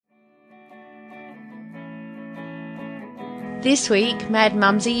This week, Mad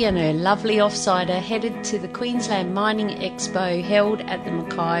Mumsy and her lovely offsider headed to the Queensland Mining Expo held at the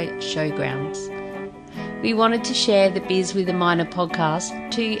Mackay Showgrounds. We wanted to share the Biz with a Miner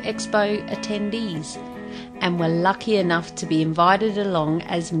podcast to Expo attendees, and were lucky enough to be invited along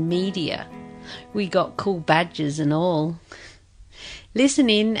as media. We got cool badges and all.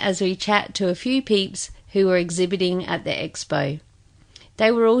 Listen in as we chat to a few peeps who were exhibiting at the expo.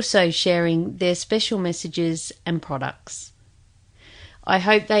 They were also sharing their special messages and products. I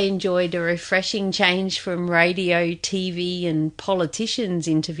hope they enjoyed a refreshing change from radio, TV and politicians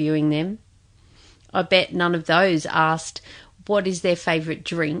interviewing them. I bet none of those asked what is their favourite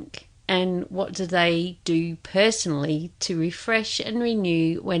drink and what do they do personally to refresh and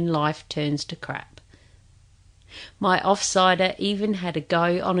renew when life turns to crap. My offsider even had a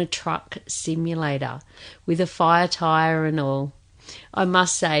go on a truck simulator with a fire tyre and all. I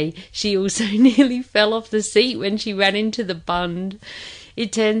must say, she also nearly fell off the seat when she ran into the bund.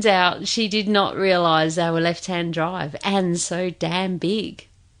 It turns out she did not realise they were left-hand drive and so damn big.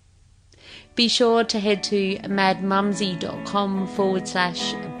 Be sure to head to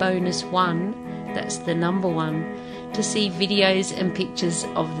madmumsy.com/bonus1, that's the number 1, to see videos and pictures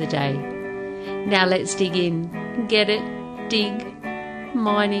of the day. Now let's dig in. Get it? Dig?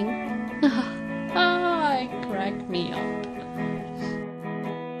 Mining? It cracked me up.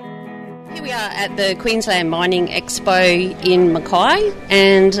 Here we are at the Queensland Mining Expo in Mackay,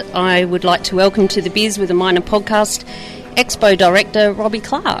 and I would like to welcome to the Biz with a Miner podcast Expo Director Robbie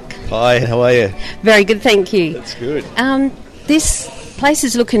Clark. Hi, how are you? Very good, thank you. That's good. This place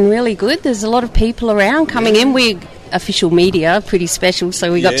is looking really good. There's a lot of people around coming in. We're official media, pretty special,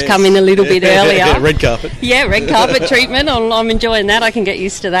 so we got to come in a little bit earlier. Red carpet. Yeah, red carpet treatment. I'm enjoying that. I can get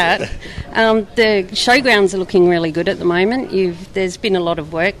used to that. The showgrounds are looking really good at the moment. There's been a lot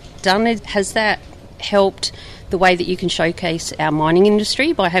of work done. Has that helped the way that you can showcase our mining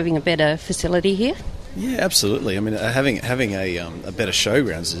industry by having a better facility here? Yeah, absolutely. I mean, having a better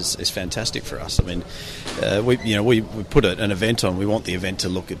showgrounds is fantastic for us. I mean, we put an event on. We want the event to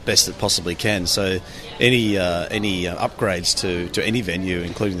look at best it possibly can. So, any upgrades to any venue,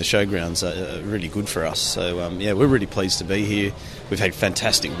 including the showgrounds, are really good for us. So, we're really pleased to be here. We've had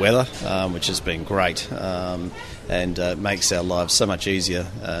fantastic weather, which has been great, and makes our lives so much easier.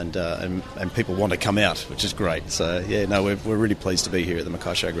 And people want to come out, which is great. So, we're really pleased to be here at the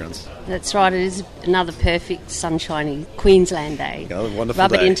Mackay Showgrounds. That's right. It is another perfect sunshiny Queensland day. Oh, wonderful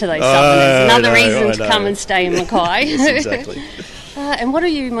Rub day. it into those southerners. Another reason to come and stay in Mackay. Yes, exactly. And what are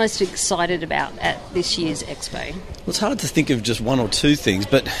you most excited about at this year's expo? Well, it's hard to think of just one or two things,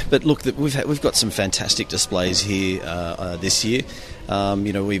 but look, we've got some fantastic displays here this year.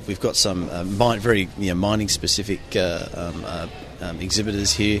 We've got some very mining specific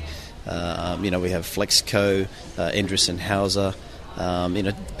exhibitors here. We have Flexco, Endress and Hauser.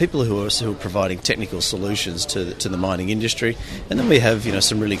 People who are providing technical solutions to the mining industry, and then we have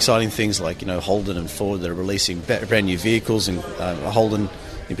some really exciting things like Holden and Ford that are releasing brand new vehicles, and Holden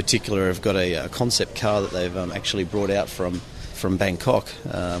in particular have got a concept car that they've actually brought out from Bangkok,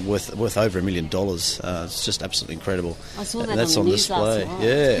 worth over $1 million. It's just absolutely incredible. I saw that that's on the on news display. Last night.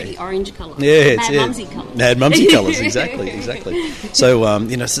 Yeah, it's pretty orange colour. Yeah, Mad Mumsy colours. Mad Mumsy colours, exactly. So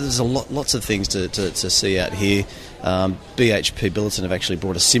so there's lots of things to see out here. BHP Billiton have actually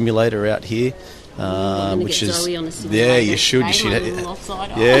brought a simulator out here. Which is Zoe on a simulator. You should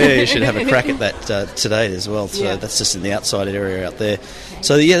have a crack at that today as well. So that's just in the outside area out there.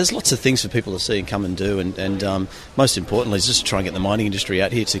 So there's lots of things for people to see and come and do, and most importantly is just to try and get the mining industry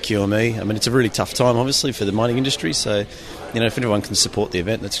out here to QME. I mean, it's a really tough time, obviously, for the mining industry. So if anyone can support the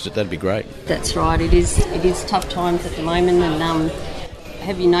event, that'd be great. That's right. It is tough times at the moment, and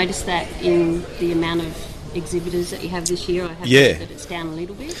have you noticed that in the amount of exhibitors that you have this year? I have heard that it's down a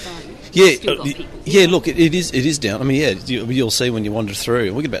little bit, but look, it is down. I mean, you'll see when you wander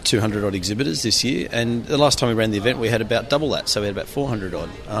through. We get about 200 odd exhibitors this year, and the last time we ran the event, we had about double that, so we had about 400 odd.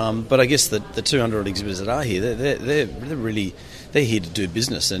 But I guess the 200 odd exhibitors that are here, they're really here to do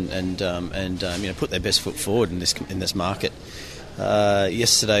business and put their best foot forward in this market.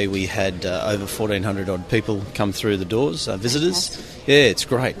 Yesterday we had over 1,400 odd people come through the doors, visitors. Fantastic. Yeah, it's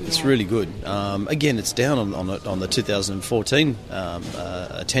great. Yeah. It's really good. Again, it's down on the 2014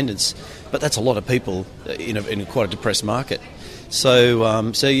 attendance, but that's a lot of people in quite a depressed market. So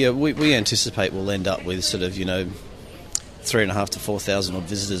we anticipate we'll end up with sort of 3,500 to 4,000 odd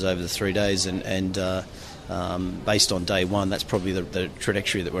visitors over the 3 days, and based on day one, that's probably the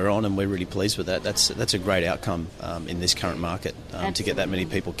trajectory that we're on, and we're really pleased with that. That's a great outcome in this current market, to get that many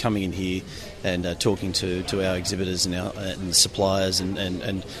people coming in here and talking to our exhibitors and suppliers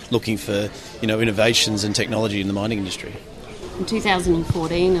and looking for innovations and technology in the mining industry. In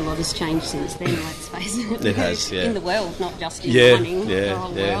 2014, a lot has changed since then, let's face it. It has, yeah. In the world, not just in mining, the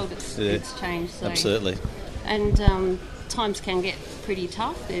whole world, it's changed. So. Absolutely. And times can get pretty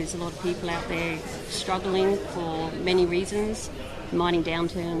tough. There's a lot of people out there struggling for many reasons. Mining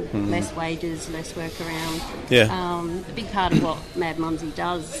downturn, less wages, less work around. Yeah. A big part of what Mad Mumsy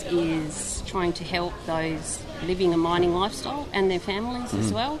does is trying to help those living a mining lifestyle and their families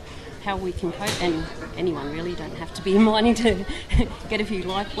as well. How we can cope, and anyone really, don't have to be in mining to get a few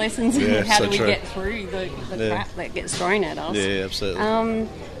life lessons. Yeah, how so do we true. get through the crap that gets thrown at us? Yeah, absolutely.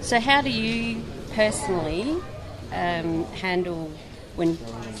 So how do you personally handle when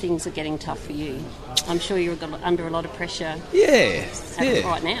things are getting tough for you? I'm sure you're under a lot of pressure.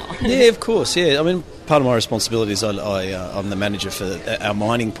 Right now. Yeah, of course. Yeah, I mean, part of my responsibility is I'm the manager for our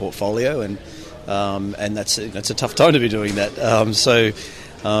mining portfolio, and that's a tough time to be doing that. So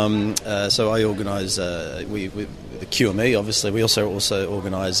I organise we the QME. Obviously, we also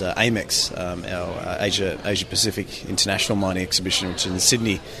organise AMEX, our Asia Pacific International Mining Exhibition, which is in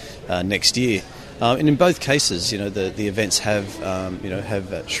Sydney next year. And in both cases, the events have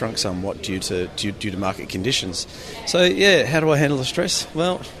shrunk somewhat due to market conditions. So yeah, how do I handle the stress?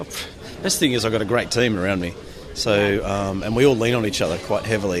 Well, best thing is I've got a great team around me. So and we all lean on each other quite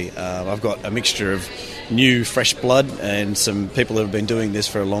heavily. I've got a mixture of new, fresh blood and some people that have been doing this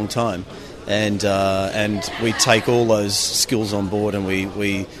for a long time. And we take all those skills on board, and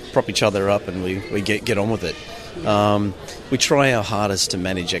we prop each other up, and we get on with it. We try our hardest to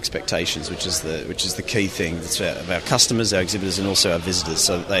manage expectations, which is the key thing. It's of our customers, our exhibitors, and also our visitors,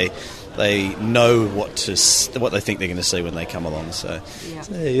 so that they know what they think they're going to see when they come along. So you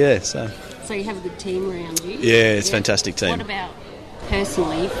have a good team around you. Yeah, it's a fantastic team. What about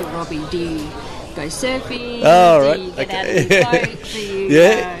personally for Robbie? Do you go surfing? Oh, do you right. get out of your boat? Do you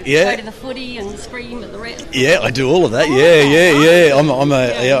go to the footy and scream at the ref? Yeah, I do all of that. Yeah. I'm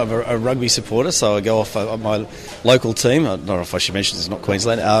a rugby supporter, so I go off my local team. I don't know if I should mention it's not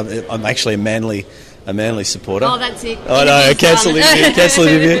Queensland. I'm actually a Manly supporter. Oh, that's it. I know, cancel the interview.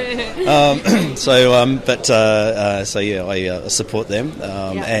 I support them,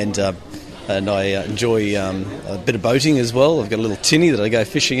 and I enjoy a bit of boating as well. I've got a little tinny that I go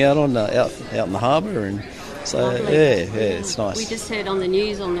fishing out on out in the harbour, and so it's nice. We just heard on the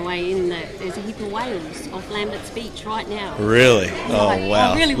news on the way in that there's a heap of whales off Lambert's Beach right now. Really? Oh,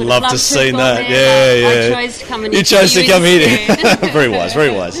 wow! I really would love have to loved see that. There, I chose to come and you chose to come here. Very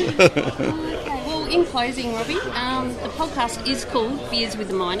wise. In closing, Robbie, the podcast is called Beers with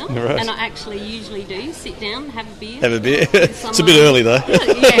the Miner, and I actually usually do sit down, have a beer. It's a bit early though.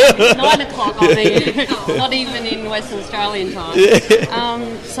 Yeah, 9 o'clock I mean, not even in Western Australian time.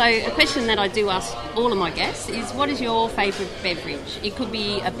 So a question that I do ask all of my guests is, what is your favourite beverage? It could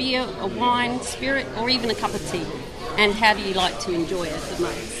be a beer, a wine, spirit, or even a cup of tea. And how do you like to enjoy it the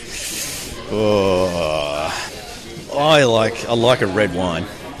most? I like a red wine.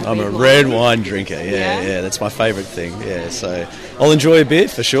 I'm a red wine drinker, yeah, that's my favourite thing, so I'll enjoy a beer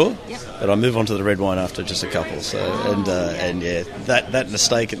for sure, but I move on to the red wine after just a couple, that and a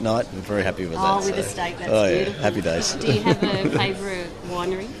steak at night, I'm very happy with that. Oh, with a steak, that's beautiful. Happy days. Do you have a favourite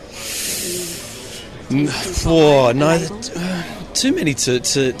winery? Too many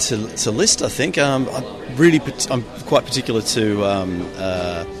to list, I think. I'm quite particular to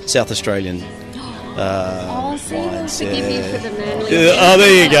South Australian wines. Forgive you for the Manly.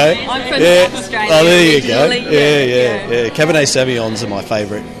 There you go. I'm from South Australia. Oh, there you go. Yeah. Cabernet Sauvignons are my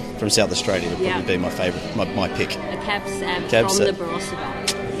favourite from South Australia. Would probably be my favourite, my pick. A Cab Sav from the Barossa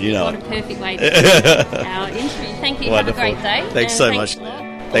Valley. What a perfect way to end our interview. Thank you. Wonderful. Have a great day. Thanks so much.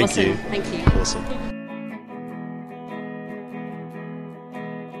 Thank you. Thank you. Awesome.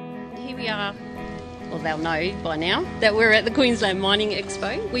 Here we are. Well, they'll know by now that we're at the Queensland Mining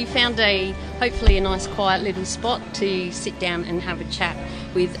Expo. We found hopefully a nice quiet little spot to sit down and have a chat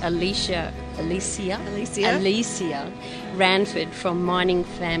with Alicia Ranford from Mining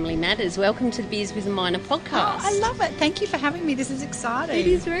Family Matters. Welcome to the Beers with a Miner podcast. Oh, I love it. Thank you for having me. This is exciting. It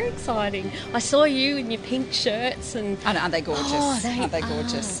is very exciting. I saw you in your pink shirts and... Oh, no, aren't they gorgeous? Aren't they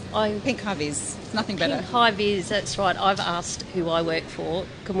gorgeous? Pink high vis. Nothing better. Pink high vis, that's right. I've asked who I work for,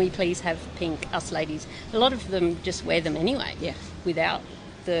 can we please have pink, us ladies? A lot of them just wear them anyway. Yeah. Without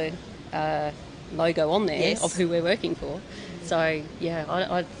the logo on there of who we're working for. So,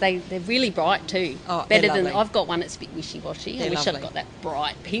 they're really bright too. Oh, better than I've got one that's a bit wishy-washy. I wish I'd got that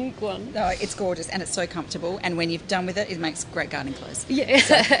bright pink one. No, it's gorgeous and it's so comfortable, and when you've done with it, it makes great gardening clothes. Yeah.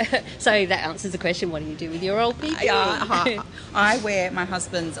 So that answers the question, what do you do with your old PPE? I wear my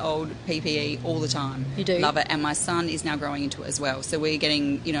husband's old PPE all the time. You do? Love it. And my son is now growing into it as well. So we're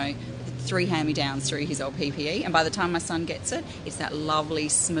getting, 3 hand-me-downs through his old PPE, and by the time my son gets it, it's that lovely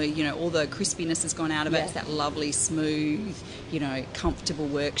smooth, all the crispiness has gone out of it. It's that lovely smooth, comfortable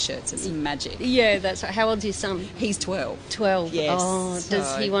work shirts. It's magic. Yeah, that's right. How old's your son? He's 12. 12. Yes. Oh,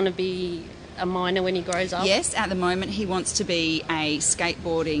 does he want to be a miner when he grows up? Yes, at the moment he wants to be a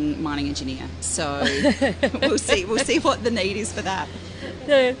skateboarding mining engineer. So we'll see what the need is for that.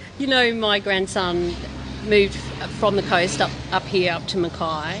 My grandson moved from the coast up here up to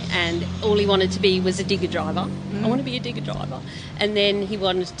Mackay, and all he wanted to be was a digger driver. I want to be a digger driver. And then he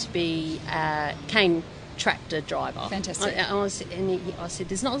wanted to be a cane tractor driver. Fantastic. I said,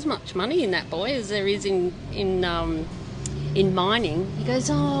 there's not as much money in that, boy, as there is in mining. He goes,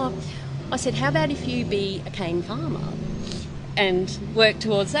 I said, how about if you be a cane farmer and work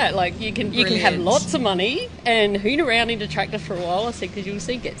towards that? Like, you can have lots of money and hoon around in a tractor for a while. I said, because you'll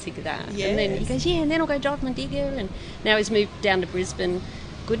soon get sick of that. Yes. And then he goes, and then I'll go drive my digger. And now he's moved down to Brisbane.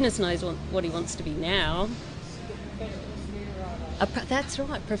 Goodness knows what he wants to be now. That's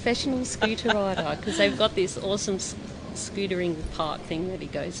right, professional scooter rider, because they've got this awesome scootering park thing that he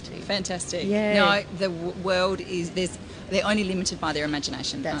goes to. Fantastic. Yeah. No, the world is they're only limited by their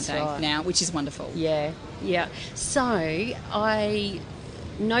imagination, That's aren't they? right. Now, which is wonderful. Yeah. So I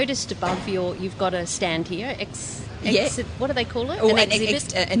noticed above you've got a stand here. What do they call it? Oh, an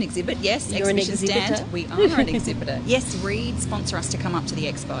exhibit. An exhibit, yes. You're an exhibition exhibitor? stand. We are an exhibitor. Yes, Reed sponsor us to come up to the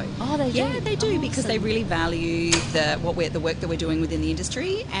expo. Oh, they do? Yeah, they do, Awesome. because they really value the work that we're doing within the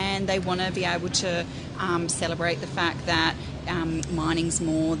industry, and they want to be able to celebrate the fact that mining's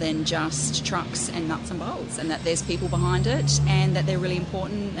more than just trucks and nuts and bolts, and that there's people behind it, and that they're really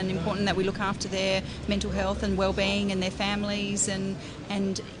important that we look after their mental health and well-being and their families, and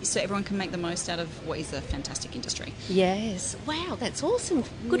so everyone can make the most out of what is a fantastic industry. Yes. Wow, that's awesome.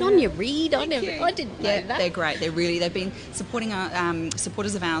 Good on you, Reed. I didn't know that. They're great. They've been supporting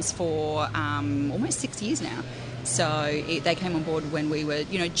supporters of ours for almost 6 years now. So they came on board when we were,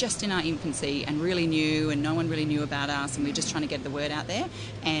 just in our infancy and really new, and no one really knew about us, and we were just trying to get the word out there.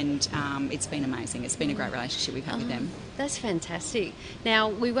 And it's been amazing. It's been a great relationship we've had with them. That's fantastic. Now,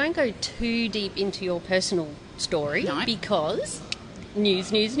 we won't go too deep into your personal story because...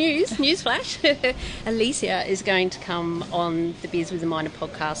 Newsflash. Alicia is going to come on the Beers with a Miner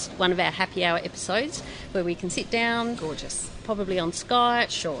podcast, one of our happy hour episodes, where we can sit down. Gorgeous. Probably on Skype.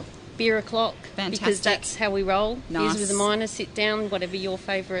 Sure. Beer o'clock. Fantastic. Because that's how we roll. Nice. Beers with a Miner, sit down, whatever your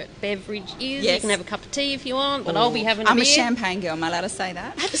favourite beverage is. Yes. You can have a cup of tea if you want, but I'll be having I'm a a beer. champagne girl. Am I allowed to say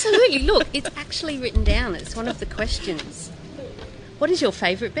that? Absolutely. Look, it's actually written down. It's one of the questions. What is your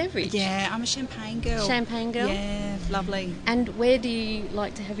favourite beverage? Yeah, I'm a champagne girl. Champagne girl? Yeah, lovely. And where do you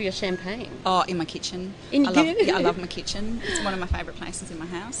like to have your champagne? Oh, in my kitchen. I love my kitchen. It's one of my favourite places in my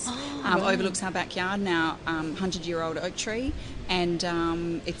house. Overlooks our backyard now, 100-year-old oak tree, and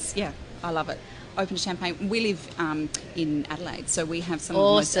I love it. Open to champagne. We live in Adelaide, so we have some of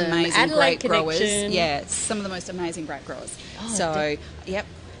the most amazing Adelaide grape growers. connection. Yeah, some of the most amazing grape growers. Yep.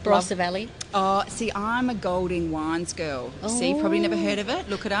 Barossa Valley. Oh, see, I'm a Golding Wines girl. See, probably never heard of it.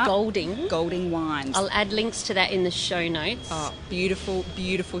 Look it up. Golding Wines. I'll add links to that in the show notes. Oh, beautiful,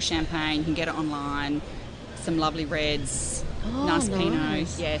 beautiful champagne. You can get it online. Some lovely reds. Nice Pinot.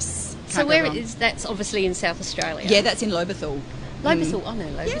 Yes. So where is that's obviously in South Australia? Yeah, that's in Lobethal. Lobethal. I know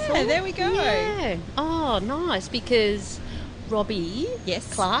Lobethal. Yeah, there we go. Yeah. Oh, nice, because Robbie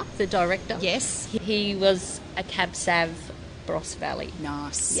Clark, the director, he was a Cab Sav Barossa Valley.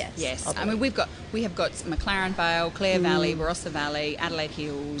 Nice. Yes. I mean, we have got McLaren Vale, Clare Valley, Barossa Valley, Adelaide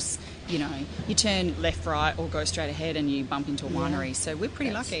Hills. You turn left, right, or go straight ahead, and you bump into a winery. So we're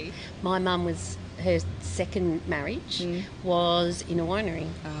pretty lucky. My mum her second marriage was in a winery.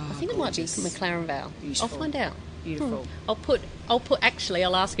 I think gorgeous. It might be McLaren Vale. Beautiful. I'll find out. Beautiful. I'll put. Actually,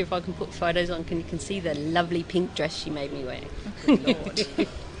 I'll ask her if I can put photos on. You can see the lovely pink dress she made me wear. Oh, good Lord.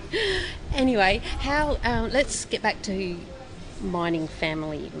 Anyway, let's get back to mining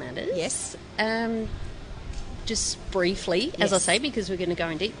family matters. Yes. Just briefly, as I say, because we're going to go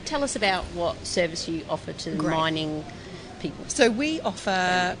in deep, tell us about what service you offer to the mining people. So we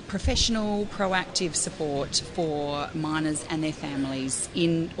offer professional, proactive support for miners and their families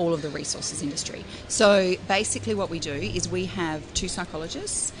in all of the resources industry. So basically what we do is we have 2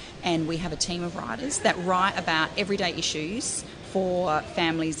 psychologists and we have a team of writers that write about everyday issues for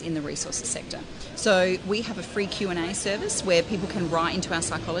families in the resources sector. So we have a free Q&A service where people can write into our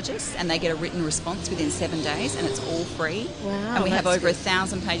psychologists and they get a written response within 7 days, and it's all free. Wow, and we have that's over good.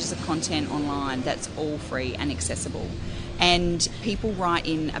 1,000 pages of content online that's all free and accessible. And people write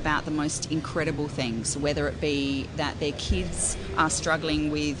in about the most incredible things, whether it be that their kids are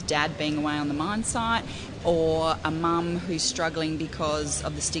struggling with dad being away on the mine site, or a mum who's struggling because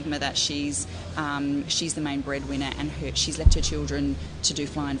of the stigma that she's the main breadwinner and she's left her children to do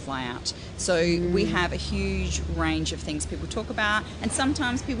fly in, fly out. So we have a huge range of things people talk about, and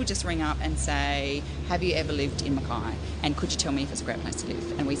sometimes people just ring up and say, have you ever lived in Mackay? And could you tell me if it's a great place to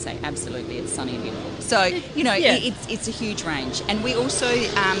live? And we say, absolutely, it's sunny and beautiful. So, you know, Yeah. it's a huge range. And we also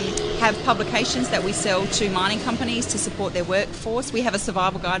have publications that we sell to mining companies to support their workforce. We have a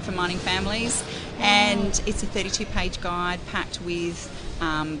survival guide for mining families, and it's a 32-page guide packed with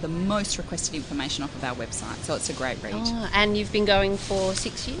the most requested information off of our website. So it's a great read. Oh, and you've been going for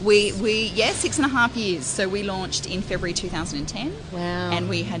 6 years? We 6.5 years. So we launched in February 2010. Wow. And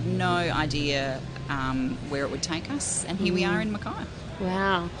we had no idea where it would take us, and here we are in Mackay.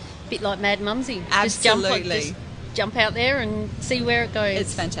 Wow. Bit like Mad Mumsy. Absolutely. Just jump out there and see where it goes.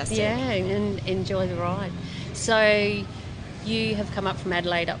 It's fantastic. Yeah, and enjoy the ride. So you have come up from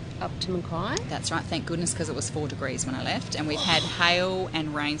Adelaide up to Mackay? That's right, thank goodness, because it was 4 degrees when I left, and we've had hail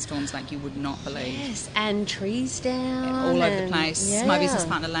and rainstorms like you would not believe. Yes, and trees down. All over the place. Yeah. My business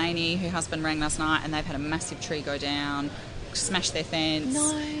partner Lainey, her husband rang last night, and they've had a massive tree go down, smash their fence.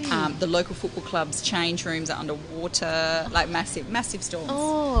 No. The local football club's change rooms are underwater, like massive storms.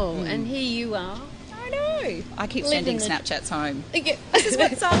 Oh, and here you are. I know. I keep Living sending the- Snapchats home. Yeah. This is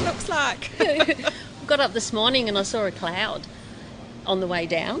what sun looks like. Got up this morning and I saw a cloud on the way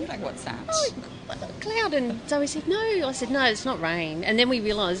down. Like, what's that? A cloud, and Zoe said no. I said no, it's not rain. And then we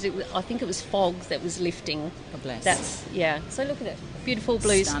realised I think it was fog that was lifting. Oh, bless. That's So look at it, beautiful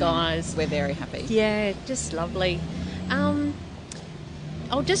blue Stunning. skies. We're very happy. Yeah, just lovely.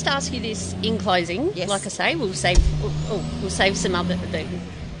 I'll just ask you this in closing. Yes. Like I say, we'll save some other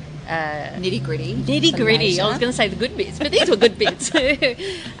Nitty gritty. nitty gritty. I was going to say the good bits, but these were good bits.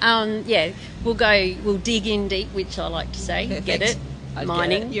 Yeah, we'll dig in deep, which I like to say. Perfect. Get it? I get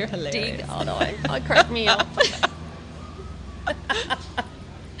Mining. it. You're hilarious. Dig. Oh, no, I crack me up.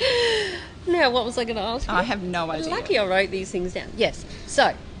 Now, what was I going to ask you? I have no idea. Lucky I wrote these things down. Yes.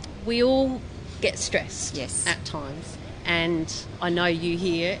 So, we all get stressed Yes. at times. And I know you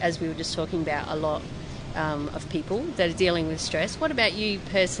hear, as we were just talking about, a lot of people that are dealing with stress. What about you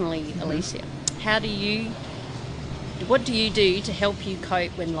personally, Mm-hmm. Alicia? What do you do to help you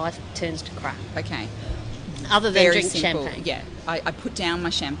cope when life turns to crap? Okay. Other than Very drink simple. champagne? Yeah. I put down my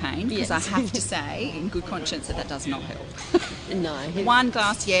champagne because Yes. I have to say, in good conscience, that does not help. No. 1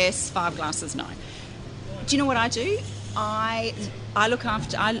 glass, yes. 5 glasses, no. Do you know what I do? I look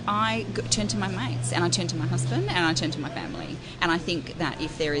after. I turn to my mates, and I turn to my husband, and I turn to my family. And I think that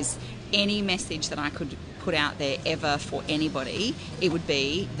if there is any message that I could put out there ever for anybody, it would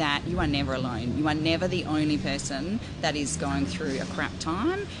be that you are never alone. You are never the only person that is going through a crap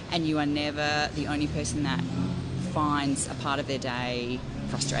time, and you are never the only person that finds a part of their day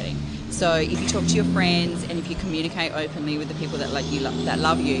frustrating. So if you talk to your friends and if you communicate openly with the people that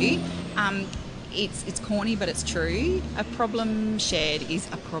love you, it's corny, but it's true. A problem shared is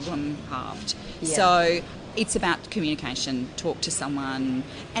a problem halved. Yeah. So it's about communication. Talk to someone,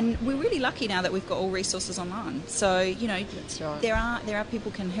 and we're really lucky now that we've got all resources online. So That's right. there are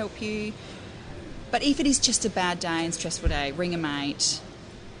people can help you. But if it is just a bad day and stressful day, ring a mate.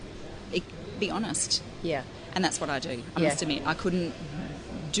 Be honest. Yeah. And that's what I do. I Yeah. must admit, I couldn't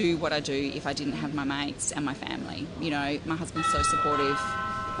do what I do if I didn't have my mates and my family. My husband's so supportive.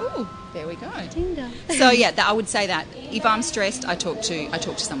 Ooh, there we go. Tinder. So yeah, I would say that if I'm stressed, I talk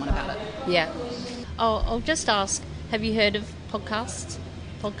to someone about it. Yeah. I'll just ask, have you heard of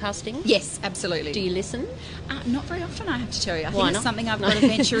podcasting? Yes, absolutely. Do you listen? Not very often, I have to tell you. I Why think it's not? something I've got to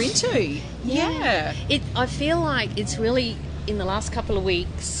venture into. Yeah. I feel like it's really, in the last couple of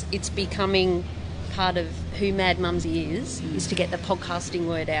weeks, it's becoming part of who Mad Mumsy is to get the podcasting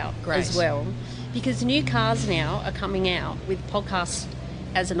word out Great. as well. Because new cars now are coming out with podcasts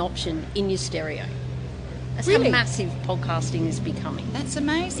as an option in your stereo. That's Really? how massive podcasting is becoming. That's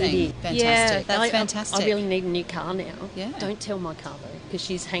amazing. It is. Fantastic. Yeah, That's fantastic. I really need a new car now. Yeah. Don't tell my car though, because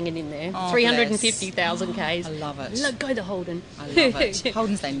she's hanging in there. Oh, 350,000 Ks. I love it. Go the Holden. I love it.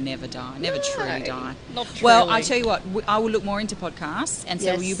 Holdens, they never die, never truly die. Not Well, truly. I tell you what, I will look more into podcasts, and so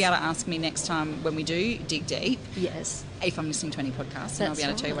Yes. will you be able to ask me next time when we do dig deep? Yes. if I'm listening to any podcasts, and I'll be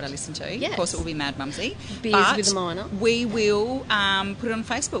able to tell you what I listen to. Yes. Of course, it will be Mad Mumsy. Beers but with a Miner. we will put it on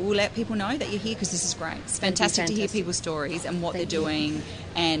Facebook. We'll let people know that you're here, because this is great. It's fantastic to hear people's stories and what they're doing,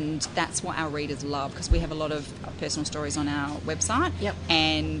 and that's what our readers love, because we have a lot of personal stories on our website,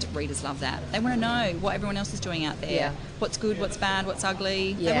 and readers love that. They want to know what everyone else is doing out there. Yeah. What's good, what's bad, what's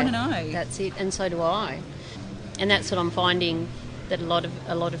ugly. Yeah, they want to know. That's it, and so do I. And that's what I'm finding, that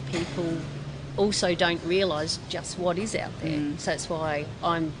a lot of people also don't realise just what is out there. So that's why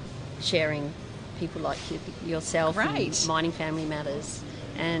I'm sharing people like yourself, Great. and Mining Family Matters.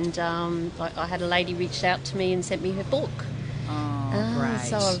 And I had a lady reached out to me and sent me her book. Oh, great.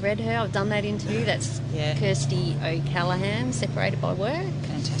 So I've read her. I've done that interview. That's Kirsty O'Callaghan, Separated by Work.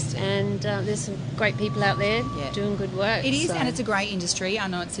 Fantastic. And there's some great people out there doing good work. It is, so. and it's a great industry. I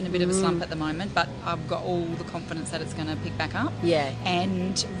know it's in a bit of a slump at the moment, but I've got all the confidence that it's going to pick back up. Yeah.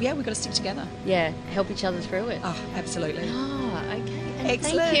 And, we've got to stick together. Yeah, help each other through it. Oh, absolutely. Oh, okay. And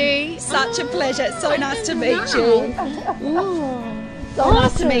Excellent. Thank you. Such a pleasure. It's so nice to meet you. So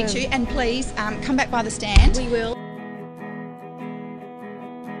nice to meet you. And please come back by the stand. We will.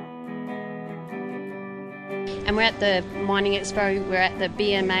 And we're at the Mining Expo, we're at the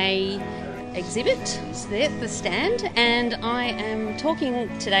BMA exhibit, it's there at the stand, and I am talking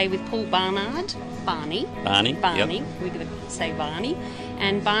today with Paul Barnard. Barney, yep. We're going to say Barney.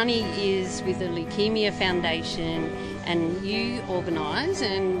 And Barney is with the Leukemia Foundation, and you organise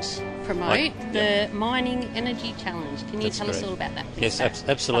and promote the Mining Energy Challenge. Can you tell us all about that, please? Yes,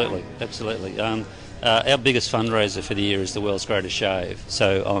 absolutely. Our biggest fundraiser for the year is the World's Greatest Shave.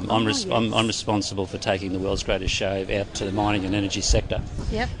 So I'm responsible for taking the World's Greatest Shave out to the mining and energy sector.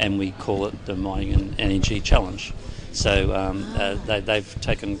 Yep. And we call it the Mining and Energy Challenge. So they've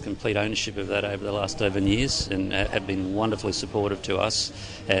taken complete ownership of that over the last 11 years and have been wonderfully supportive to us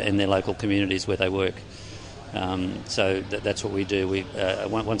in their local communities where they work. So that's what we do.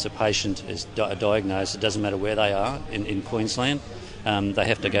 Once a patient is diagnosed, it doesn't matter where they are in Queensland, they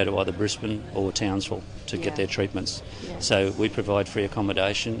have to go to either Brisbane or Townsville to get their treatments. Yeah. So we provide free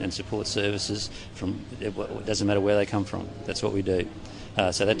accommodation and support services it doesn't matter where they come from. That's what we do.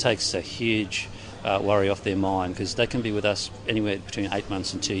 So that takes a huge worry off their mind, because they can be with us anywhere between 8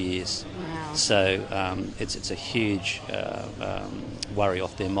 months and 2 years. Wow. So it's a huge worry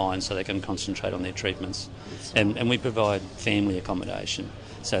off their mind, so they can concentrate on their treatments. And we provide family accommodation,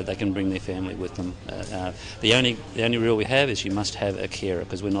 so they can bring their family with them. The only rule we have is you must have a carer,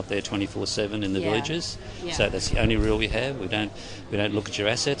 because we're not there 24/7 in the villages. Yeah. So that's the only rule we have. We don't look at your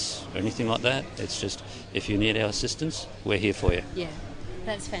assets or anything like that. It's just, if you need our assistance, we're here for you. Yeah,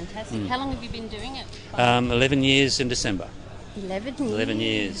 that's fantastic. How long have you been doing it? 11 years in December. 11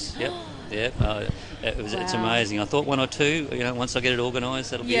 years. Yep. Yeah, it's amazing. I thought 1 or 2. Once I get it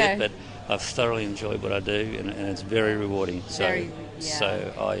organised, that'll be it. But I've thoroughly enjoyed what I do, and it's very rewarding. So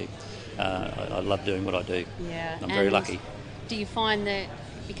I love doing what I do. Yeah, I'm very lucky. Do you find that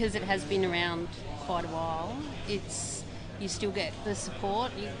because it has been around quite a while, you still get the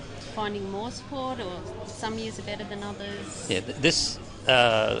support? You're finding more support, or some years are better than others? Yeah,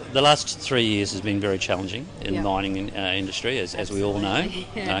 the last 3 years has been very challenging in the mining industry, as we all know.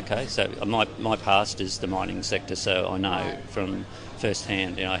 Yeah. Okay, so my past is the mining sector, so I know from first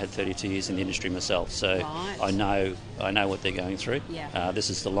hand. I had 32 years in the industry myself, so I know what they're going through. Yeah. This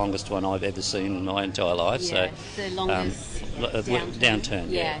is the longest one I've ever seen in my entire life. Yeah, so the longest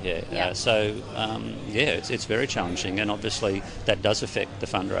downturn. Yeah. It's very challenging, and obviously that does affect the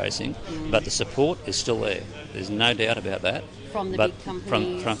fundraising, but the support is still there. There's no doubt about that. From the big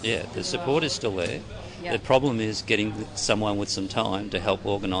companies. The support is still there. Yep. The problem is getting someone with some time to help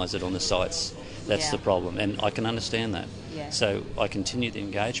organise it on the sites. That's the problem, and I can understand that. Yeah. So I continue the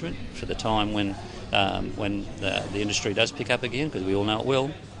engagement for the time when the industry does pick up again, because we all know it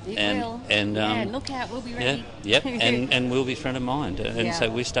will. It will. And look out, we'll be ready. Yep. and we'll be front of mind, and so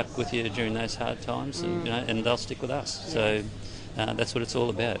we stuck with you during those hard times, and they'll stick with us. Yeah. So that's what it's all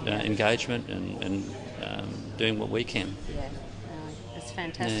about: engagement and doing what we can. Yeah. That's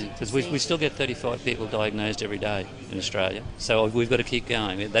fantastic. Because we still get 35 people diagnosed every day in Australia, so we've got to keep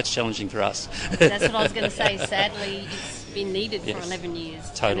going. That's challenging for us. That's what I was going to say. Sadly, it's been needed for 11 years.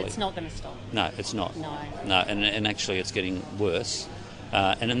 Totally. And it's not going to stop. No, it's not. No, and actually it's getting worse.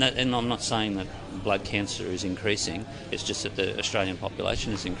 And I'm not saying that blood cancer is increasing, it's just that the Australian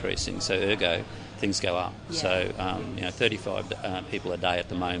population is increasing, so ergo things go up. Yeah. So 35 people a day at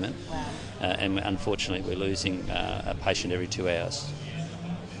the moment. Wow. And unfortunately we're losing a patient every 2 hours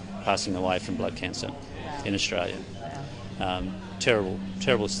passing away from blood cancer in Australia. Wow.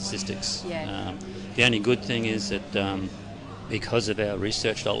 Terrible statistics. Yeah. The only good thing is that because of our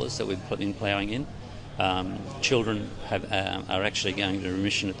research dollars that we've put in ploughing in, Children are actually going to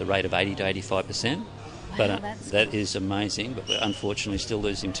remission at the rate of 80 to 85%. But that is amazing, but we're unfortunately still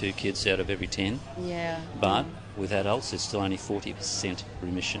losing 2 kids out of every 10. Yeah. But with adults, it's still only 40%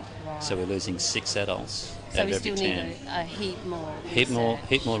 remission. Right. So we're losing 6 adults So out we of every still 10. need a heap more Heap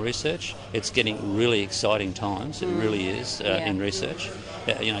more research. It's getting really exciting times. It really is in research.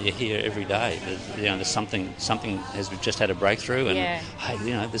 You hear every day that there's something has just had a breakthrough, and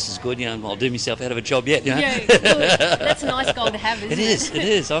hey, this is good. I'll do myself out of a job yet. Yeah, good. That's a nice goal to have, isn't it? It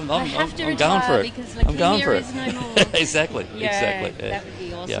is. I'm going for it. Because I'm going for it. is no more. Exactly. Yeah, Exactly. that would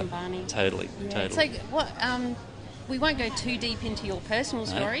be awesome, Barney. Totally. So what? We won't go too deep into your personal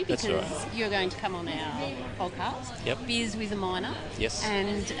story that's because all right. you're going to come on our podcast. Yep. Beers with a Miner. Yes.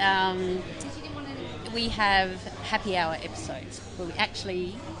 And we have happy hour episodes where we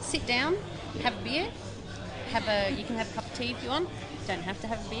actually sit down, have a beer, you can have a cup of tea if you want. You don't have to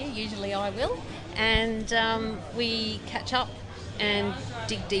have a beer. Usually I will. And we catch up and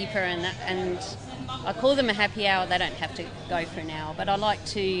dig deeper, and I call them a happy hour. They don't have to go for an hour, but I like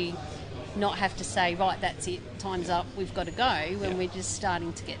to not have to say, right, that's it, time's up, we've got to go, when we're just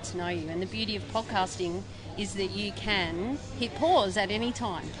starting to get to know you. And the beauty of podcasting is that you can hit pause at any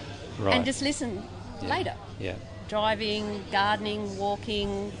time and just listen later. Yeah. Driving, gardening,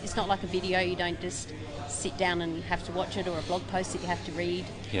 walking. It's not like a video. You don't just sit down and have to watch it, or a blog post that you have to read.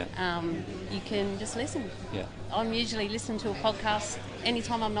 Yeah. You can just listen. Yeah. I'm usually listening to a podcast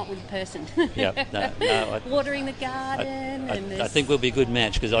anytime I'm not with a person. Yeah. Watering the garden. I think we'll be a good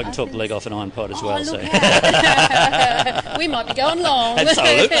match because I can talk the leg off an iron pot as well. Look out. We might be going long.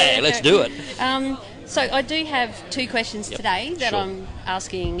 Absolutely. Let's do it. So I do have 2 questions today that I'm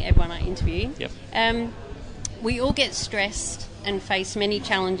asking everyone I interview. Yep. We all get stressed and face many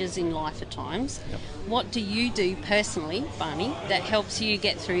challenges in life at times. Yep. What do you do personally, Barney, that helps you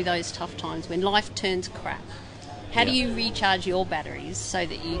get through those tough times when life turns crap? How do you recharge your batteries so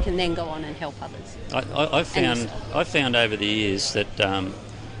that you can then go on and help others? I've found over the years that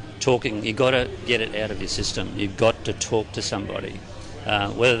talking, you've got to get it out of your system. You've got to talk to somebody,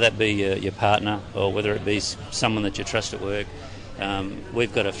 whether that be your partner or whether it be someone that you trust at work.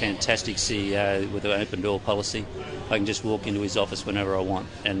 We've got a fantastic CEO with an open door policy. I can just walk into his office whenever I want,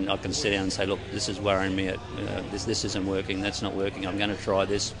 and I can sit down and say, "Look, this is worrying me. This isn't working. That's not working. I'm going to try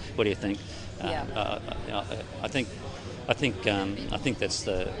this. What do you think?" I think that's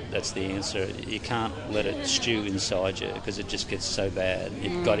the answer. You can't let it stew inside you because it just gets so bad.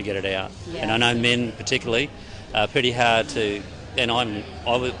 You've got to get it out. Yeah. And I know men particularly are pretty hard to. And I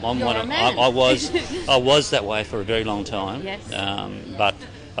was that way for a very long time. Yes. But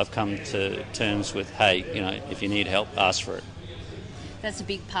I've come to terms with, hey, if you need help, ask for it. That's a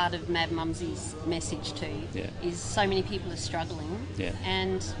big part of Mad Mumsy's message too. Yeah. Is so many people are struggling. Yeah.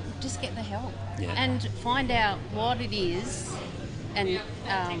 And just get the help. Yeah. And find out what it is, and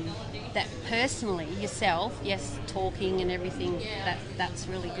that personally yourself. Yes, talking and everything. That's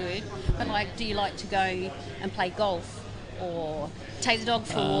really good. But do you like to go and play golf? Or take the dog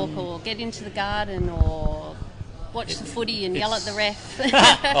for a walk, or get into the garden, or watch the footy and yell at the ref?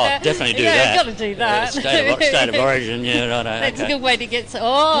 Definitely do that. Yeah, you've got to do that. State of origin, right. That's a good way to get...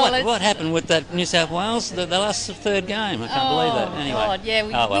 What happened with that New South Wales, the last 3rd game? I can't believe that. Anyway. God, yeah,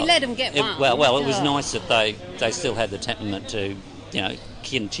 we let them get one. It was nice that they still had the temperament to,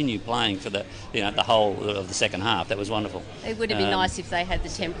 continue playing for the whole of the second half. That was wonderful. It would have been nice if they had the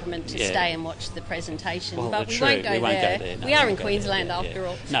temperament to stay and watch the presentation, but we true. won't go there. No, we are in Queensland after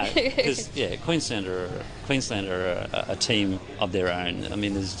all. No, because Queensland are a team of their own. I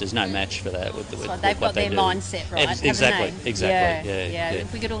mean, there's no match for that. They've got their mindset right. Exactly. Yeah.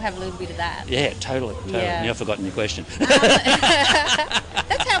 If we could all have a little bit of that. Yeah, totally. Yeah. I've forgotten your question.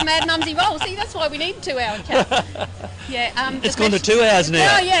 That's how Mad Mumsy rolls. See, that's why we need a 2-hour chat. Yeah. It's gone to 2 hours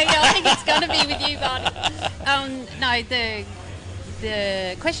now. Oh, yeah. I think it's going to be with you, Barney. No,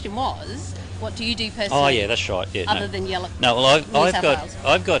 the question was, what do you do personally? Oh, yeah, that's right. Yeah, other than yell at No, well,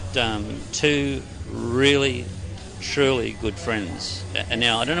 I've got 2 really, truly good friends. And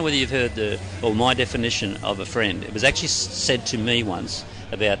now, I don't know whether you've heard my definition of a friend. It was actually said to me once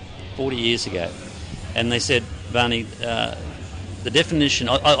about 40 years ago. And they said, Barney, the definition...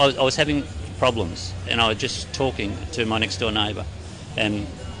 I was having problems, and I was just talking to my next door neighbour, and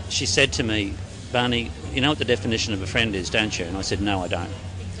she said to me, Barney, you know what the definition of a friend is, don't you? And I said, no, I don't.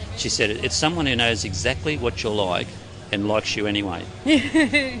 She said, it's someone who knows exactly what you're like and likes you anyway.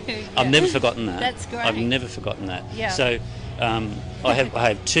 I've never forgotten that. That's great. I've never forgotten that. Yeah. So I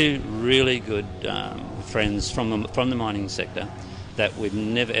have 2 really good friends from the mining sector that we've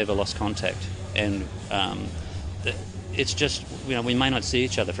never ever lost contact, and it's just, we may not see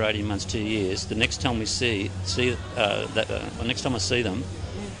each other for 18 months, 2 years. The next time next time I see them,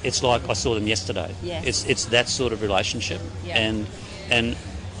 it's like I saw them yesterday. Yes. It's that sort of relationship, and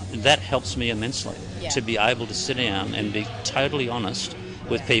that helps me immensely to be able to sit down and be totally honest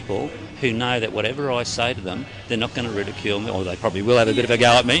with people who know that whatever I say to them, they're not going to ridicule me, or they probably will have a bit of a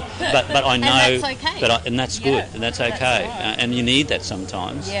go at me, but I know, and that's okay. And that's good, and that's okay, right. And you need that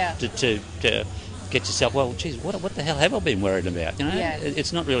sometimes to get yourself, well, geez, what the hell have I been worried about?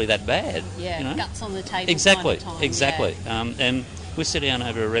 It's not really that bad. Guts on the table. Exactly, kind of time. exactly. And we sit down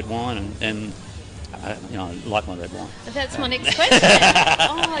over a red wine, and I like my red wine. That's my next question.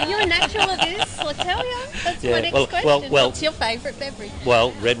 Oh, you're a natural at this, I tell you. That's my next question. Well, what's your favourite beverage?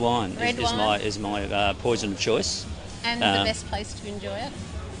 Well, red wine is my poison of choice. And the best place to enjoy it?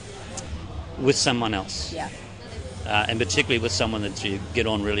 With someone else. Yeah. And particularly with someone that you get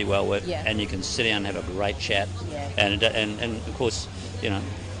on really well with, and you can sit down and have a great chat. Yeah. And of course,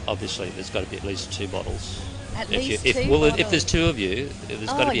 obviously there's got to be at least 2 bottles. If there's 2 of you, there's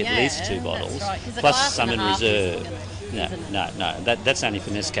got to be at least 2 bottles, right, plus some in reserve. No, that's only for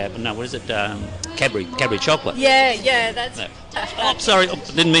Nescafé. No, what is it? Cadbury chocolate. Yeah, that's... No. Oh, sorry,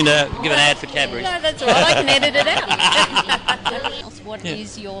 didn't mean to give an ad for Cadbury. No, that's all right, I can edit it out. What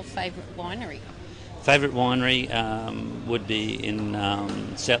is your favourite winery? Favourite winery would be in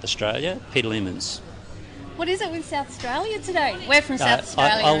South Australia, Peter Lehmann's. What is it with South Australia today? We're from South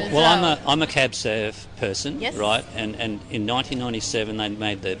Australia as well. I'm a Cab Sav person, yes. right? And in 1997 they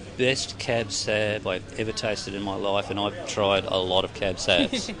made the best Cab Sav I've ever tasted in my life, and I've tried a lot of Cab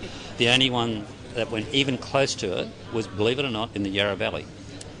Savs. The only one that went even close to it was, believe it or not, in the Yarra Valley.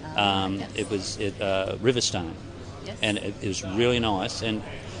 Yes. It was at Riverstone, yes. and it was really nice. And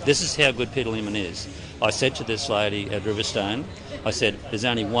this is how good Peter Lehmann is. I said to this lady at Riverstone, I said, there's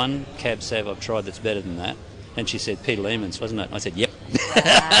only one Cab Sav I've tried that's better than that. And she said, Peter Lehmann's, wasn't it? I said, yep.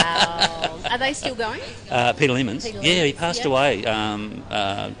 Wow. Are they still going? Peter Lehmann's? Yeah, he passed away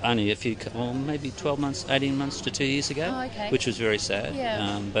only maybe 12 months, 18 months to 2 years ago, which was very sad.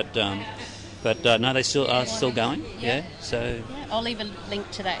 Yeah. But no, they still are still going. Yeah. So. Yeah, I'll leave a link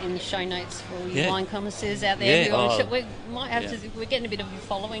to that in the show notes for all you wine connoisseurs out Yeah. there. We might have to. We're getting a bit of a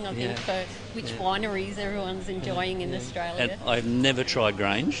following, I think, for which wineries everyone's enjoying in Australia. And I've never tried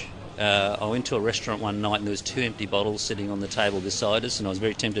Grange. I went to a restaurant one night and there was 2 empty bottles sitting on the table beside us, and I was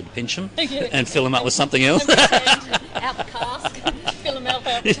very tempted to pinch them and fill them up with something else. Out the cask, fill them out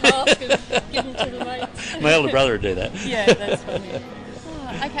the cask and give them to the mates. My older brother would do that. Yeah, that's funny.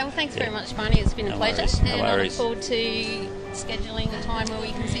 Okay, well, thanks very much, Barney. It's been a pleasure. No I look worries. forward to scheduling a time where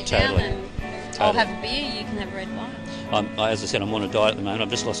we can sit down and I'll have a beer, you can have a red wine. As I said, I'm on a diet at the moment. I've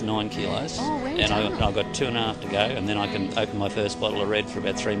just lost 9 kilos. Oh, well and done. I've got 2.5 to go, and then I can open my first bottle of red for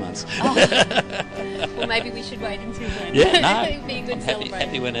about 3 months. Well, maybe we should wait until then. Yeah, no. It'd be a good I'm celebration.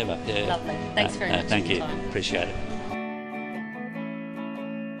 happy whenever. Yeah. Lovely. Thanks very much. Thank for you. your time. Appreciate it.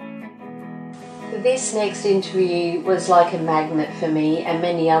 This next interview was like a magnet for me and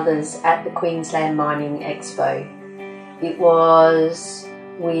many others at the Queensland Mining Expo. It was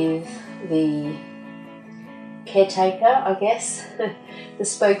with the caretaker, I guess, the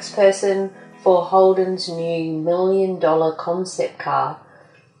spokesperson for Holden's new $1 million concept car,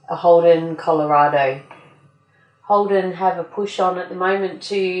 a Holden Colorado. Holden have a push on at the moment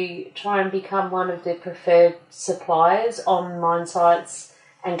to try and become one of the preferred suppliers on mine sites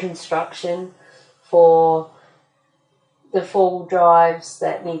and construction for the 4-wheel drives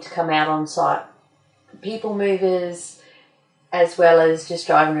that need to come out on site, people movers, as well as just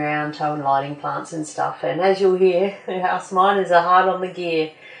driving around towing lighting plants and stuff. And as you'll hear, us miners are hard on the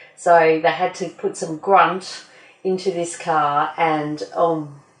gear, so they had to put some grunt into this car. And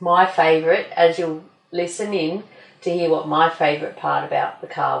my favourite, as you'll listen in to hear what my favourite part about the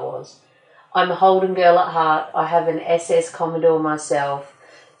car was. I'm a Holden girl at heart. I have an SS Commodore myself.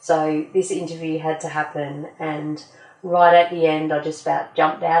 So this interview had to happen, and right at the end I just about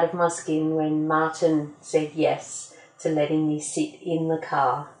jumped out of my skin when Martin said yes to letting me sit in the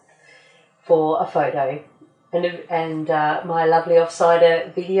car for a photo. And my lovely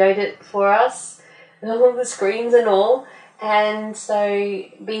offsider videoed it for us, all the screens and all. And so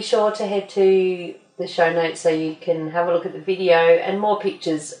be sure to head to the show notes so you can have a look at the video and more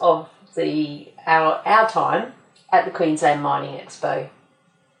pictures of our time at the Queensland Mining Expo.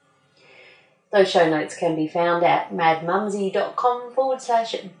 Those show notes can be found at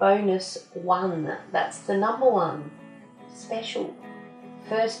madmumsy.com/bonus1. That's the number 1. Special.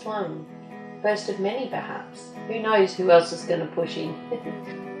 First one. First of many, perhaps. Who knows who else is going to push in.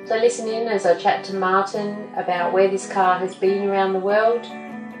 So listen in as I chat to Martin about where this car has been around the world,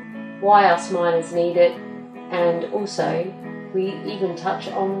 why us miners need it, and also we even touch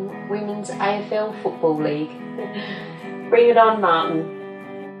on Women's AFL Football League. Bring it on, Martin.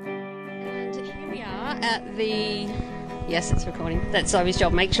 And here we are at the... Yes, it's recording. That's Zoe's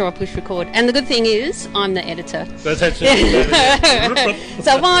job. Make sure I push record. And the good thing is, I'm the editor. That's it.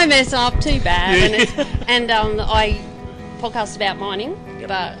 So if I mess up, too bad. And I podcast about mining,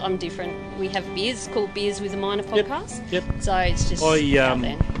 but I'm different. We have beers called Beers with a Miner podcast. Yep. So it's just out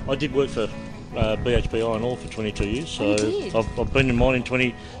there. I did work for BHP Iron Ore for 22 years. So you did? I've been in mining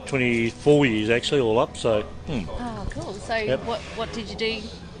 24 years actually, all up. So. Oh, cool. So what did you do?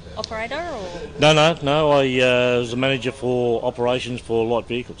 Operator or? No. I was a manager for operations for light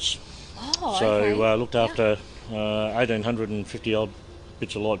vehicles. Oh, so okay. looked after 1,850 odd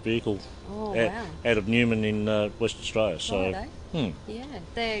bits of light vehicle out of Newman in Western Australia. So. Yeah,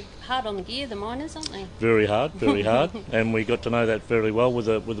 they're hard on the gear, the miners, aren't they? Very hard, and we got to know that fairly well with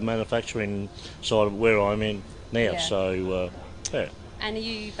the manufacturing side of where I'm in now. Yeah. So, And are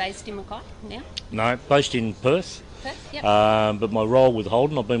you based in Mackay now? No, based in Perth. Perth, yep. But my role with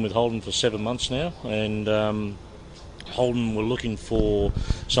Holden, I've been with Holden for 7 months now, and Holden were looking for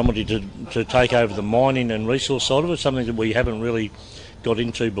somebody to take over the mining and resource side of it, something that we haven't really got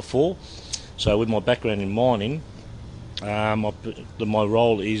into before. So with my background in mining, my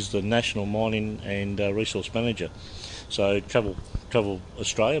role is the National Mining and Resource Manager. So travel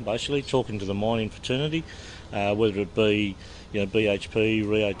Australia, basically, talking to the mining fraternity, whether it be BHP,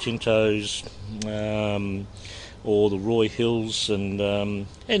 Rio Tinto's, or the Roy Hills, and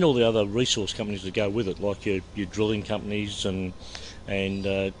all the other resource companies that go with it, like your drilling companies, and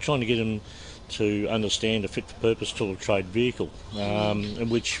trying to get them to understand a fit-for-purpose tool of trade vehicle, in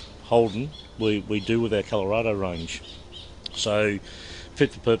which Holden we do with our Colorado range. So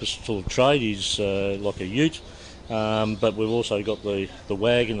fit-for-purpose tool of trade is like a ute, but we've also got the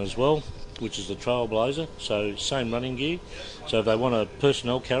wagon as well, which is the Trailblazer. So same running gear. So if they want a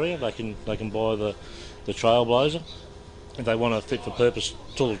personnel carrier, they can buy the Trailblazer. If they want a fit-for-purpose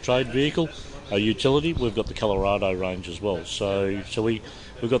tool of trade vehicle, a utility, we've got the Colorado range as well. So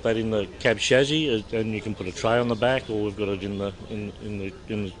we've got that in the cab chassis, and you can put a tray on the back, or we've got it in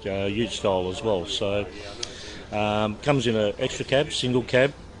the ute style as well. So comes in an extra cab, single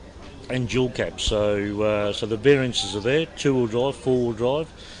cab, and dual cab. So the variances are there: 2-wheel drive, 4-wheel drive.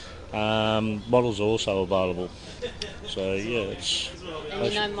 Models are also available. So it's. And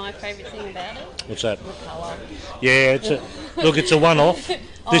you know my favourite thing about it? What's that? The colour. Yeah, it's a one-off.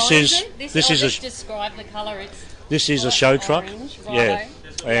 Let's describe the colour. This is a show truck. Orange, yeah,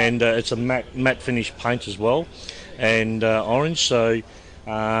 and it's a matte finish paint as well, and orange. So.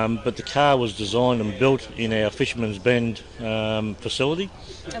 But the car was designed and built in our Fisherman's Bend facility.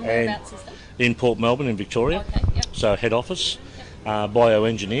 And whereabouts is that? In Port Melbourne in Victoria. Okay, yep. So head office by our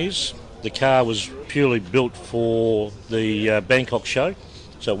engineers. The car was purely built for the Bangkok show.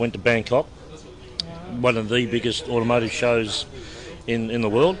 So it went to Bangkok, one of the biggest automotive shows in the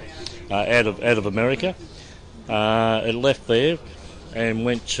world, out of America. It left there and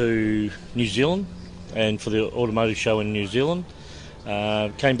went to New Zealand, and for the automotive show in New Zealand.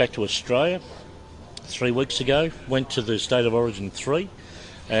 Came back to Australia 3 weeks ago, went to the State of Origin 3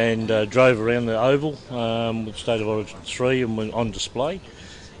 and drove around the Oval with State of Origin 3 and went on display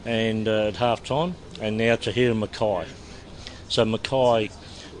and at half time, and now to here in Mackay. So Mackay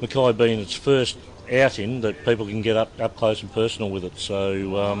being its first outing that people can get up close and personal with it.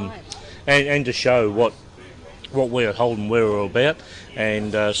 So and to show what we at Holden we're all about,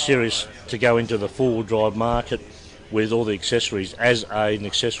 and serious to go into the 4-wheel drive market with all the accessories as an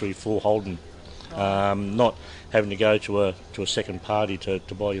accessory for Holden, not having to go to a second party to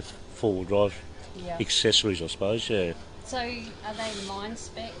buy your 4-wheel drive accessories, I suppose. Yeah. So are they mine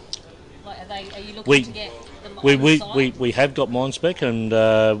spec? Like, are you looking to get them on the side? We have got mine spec, and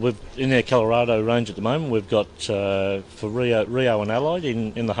we've in our Colorado range at the moment. We've got for Rio and Allied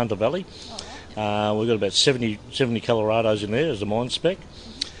in the Hunter Valley. We've got about 70 Colorados in there as a mine spec.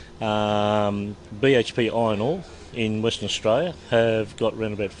 BHP Iron Ore in Western Australia have got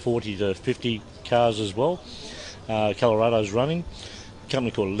around about 40 to 50 cars as well. Colorado's running. A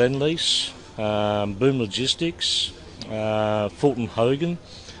company called Lendlease, Boom Logistics, Fulton Hogan,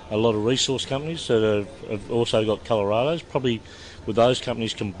 a lot of resource companies that have also got Colorados. Probably with those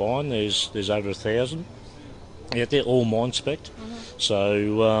companies combined, there's over 1,000. Yeah, they're all mine spec'd.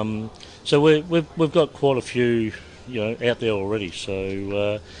 Mm-hmm. So we've got quite a few out there already.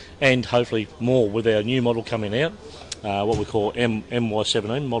 So and hopefully more with our new model coming out, what we call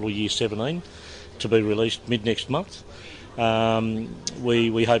MY17, Model Year 17, to be released mid next month.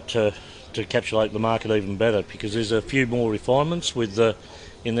 We hope to encapsulate the market even better, because there's a few more refinements with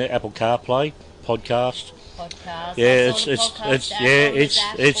in the Apple CarPlay, podcast, podcast. Yeah, I saw the podcast app yeah, on the it's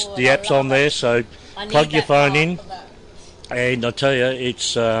dashboard. the I app's love on there. it. So I need plug your that phone bar in, for that. and I tell you,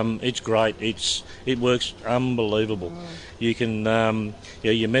 it's great. It works unbelievable. You can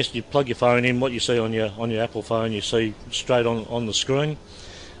you plug your phone in. What you see on your Apple phone, you see straight on the screen,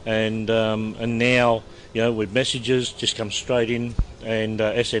 and now with messages just come straight in, and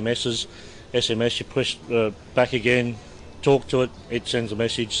SMS you push back again, talk to it, it sends a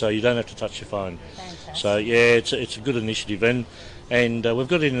message, so you don't have to touch your phone. Fantastic. So yeah, it's a good initiative, and we've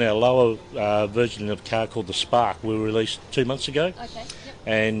got it in our lower version of the car called the Spark. We released 2 months ago, Okay. Yep.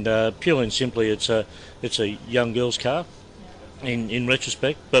 and purely and simply, it's a young girl's car. In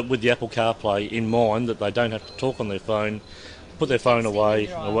retrospect, but with the Apple CarPlay in mind, that they don't have to talk on their phone, put their phone away,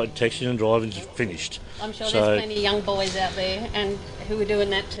 texting and driving, finished. I'm sure So- there's plenty of young boys out there and who are doing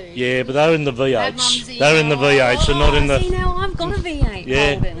that too. Yeah, but they're in the Bad V8s. Mumsy. They're in the V8s, so not in the. See, now I've got a V8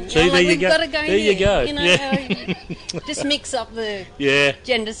 Yeah. Holden. See, I'm there like, you we've go. got to go There you go. Yeah. Just mix up the Yeah,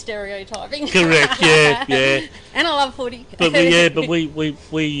 gender stereotyping. correct. Yeah. And I love footy. But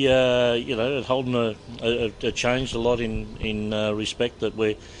we at Holden changed a lot in respect that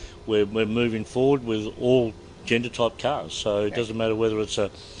we're moving forward with all gender type cars. So it doesn't matter whether it's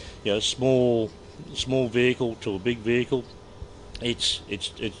a small vehicle to a big vehicle. It's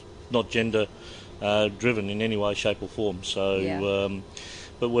not gender driven in any way, shape or form. So. Yeah.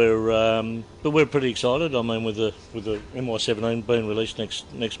 But we're pretty excited. I mean, with the MY17 being released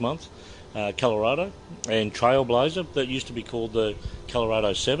next month, Colorado and Trailblazer, that used to be called the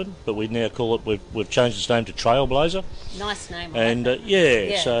Colorado 7, but we now call it. We've changed its name to Trailblazer. Nice name. I And like that.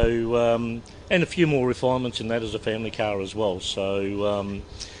 yeah, so and a few more refinements in that as a family car as well. So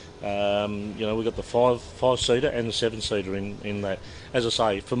we've got the five-seater and the seven-seater in that. As I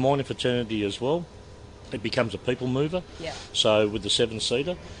say, for mining fraternity as well, it becomes a people mover. Yeah. So with the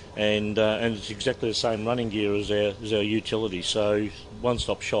seven-seater, and it's exactly the same running gear as our utility. So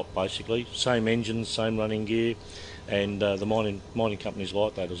one-stop shop basically, same engines, same running gear, and the mining companies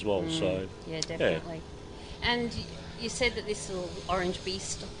like that as well. So Yeah, definitely. And you said that this little orange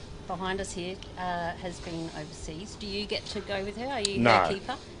beast behind us here has been overseas. Do you get to go with her? Are you her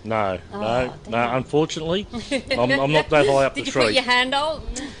keeper? No. Oh, damn. Unfortunately, I'm not that high up Did the you tree. put your hand out?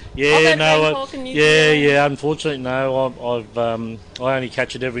 Yeah, Yeah. yeah. Unfortunately, no. I only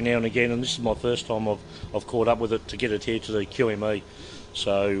catch it every now and again, and this is my first time I've caught up with it to get it here to the QME.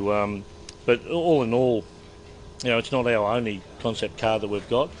 So, but all in all, it's not our only concept car that we've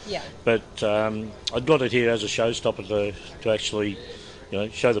got. Yeah. But I've got it here as a showstopper to actually,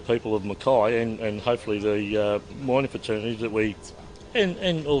 show the people of Mackay and hopefully the mining fraternity that we.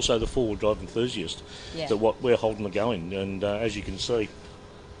 And also the four-wheel drive enthusiast, that what we're holding the going, and as you can see,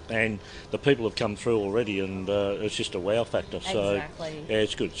 and the people have come through already, and it's just a wow factor. So Exactly. yeah,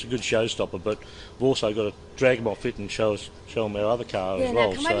 it's good. It's a good showstopper, but we've also got to drag them off it and show them our other car as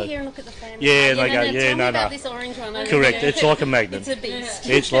well. Now come over here and look at the family. Yeah, car. they go, Tell me no. about this orange one over Correct. here. It's like a magnet. It's a beast.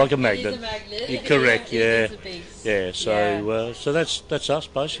 It's like a It magnet. is a magnet. Yeah, correct. It Yeah. is a beast. Yeah. So so that's us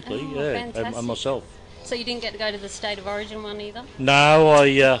basically. Oh, yeah, and fantastic. myself. So you didn't get to go to the State of Origin one either? No,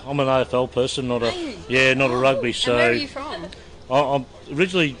 I'm an AFL person, not a not a rugby. So And where are you from? I'm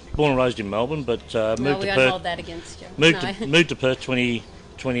originally born and raised in Melbourne, but moved No, we to won't Perth. hold that against you. Moved to Perth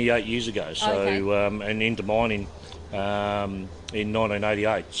 28 years ago. So Okay. and into mining in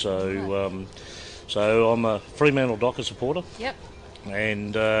 1988. So so I'm a Fremantle Docker supporter, Yep.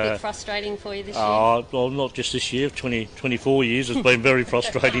 and Bit frustrating for you this year. well, not just this year. 24 years has been very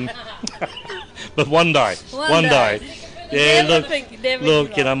frustrating. But one day. Yeah, Never give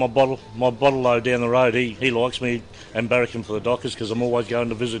look, up. my bottle load down the road. He likes me and barracking for the Dockers because I'm always going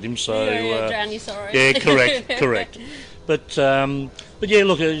to visit him. So Yeah, drown your sorrow. yeah, correct. But yeah,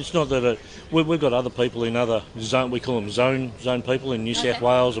 look, it's not that we've got other people in other zone. We call them zone people in New South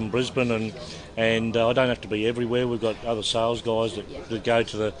Wales and Brisbane, and I don't have to be everywhere. We've got other sales guys that go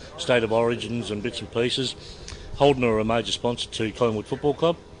to the State of Origins and bits and pieces. Holden are a major sponsor to Collingwood Football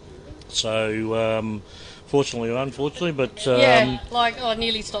Club. So fortunately or unfortunately, but I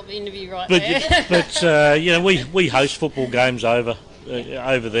nearly stopped the interview right there. but we host football games over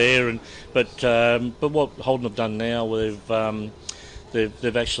there, but what Holden have done now,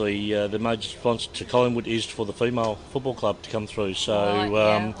 they've actually the major sponsor to Collingwood is for the female football club to come through. So I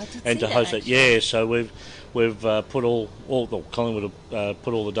did and see to host that, that, yeah. So we've put Collingwood have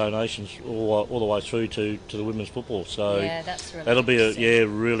put all the donations all the way through to the women's football. So Yeah, that's really that'll be good. a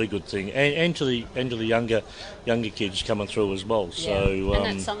really good thing, and to the younger kids coming through as well. Yeah. So and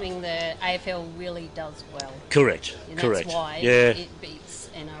that's something the AFL really does well. correct, And correct. That's why Yeah. it beats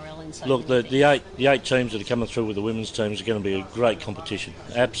NRL in so Look, many the eight teams that are coming through with the women's teams are going to be a great competition,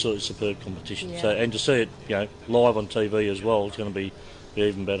 absolutely superb competition. Yeah. So, and to see it, live on TV as well, it's going to be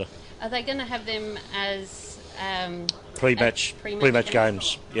even better. Are they going to have them as Pre-match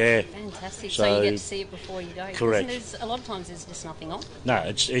games, yeah. Fantastic. So So you get to see it before you go. correct. There's a lot of times there's just nothing on. No,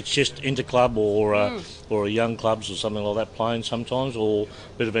 it's just interclub or a young clubs or something like that playing sometimes, or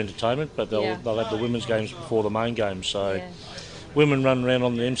a bit of entertainment. But they'll have the women's games before the main games. So Yeah. women running around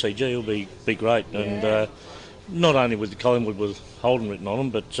on the MCG will be great, and not only with the Collingwood with Holden written on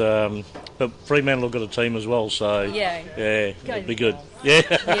them, but Fremantle have got a team as well. So Yeah. it'll be good. Girls. Yeah.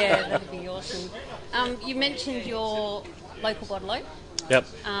 Yeah, that'd be awesome. You mentioned your local bottle. Yep.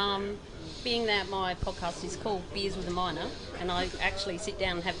 Being that my podcast is called Beers with a Miner, and I actually sit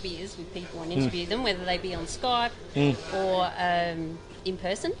down and have beers with people and interview them, whether they be on Skype or in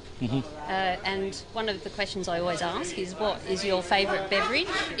person. And one of the questions I always ask is, what is your favourite beverage?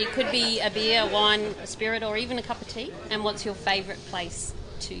 It could be a beer, a wine, a spirit, or even a cup of tea. And what's your favourite place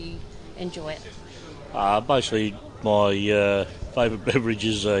to enjoy it? Basically, my favourite beverage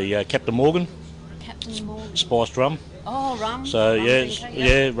is a Captain Morgan Captain Morgan. spiced rum. Oh, rum. So rum yeah, drinker,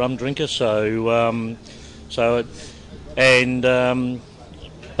 yeah, rum drinker. So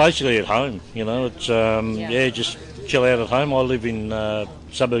basically at home, it's just chill out at home. I live in a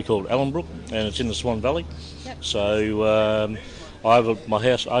suburb called Allenbrook, and it's in the Swan Valley. Yep. So I have my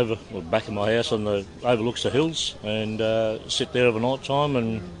house back of my house overlooks the hills, and sit there overnight time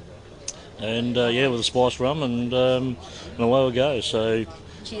and with a spiced rum and away we go. So.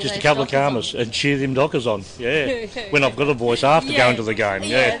 Cheer Just a those couple of Dockers on. calmers and cheer them Dockers on, yeah. When I've got a voice after going to the game,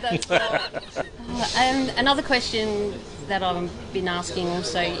 yeah. That's right. And another question that I've been asking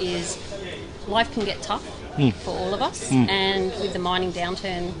also is, life can get tough for all of us, and with the mining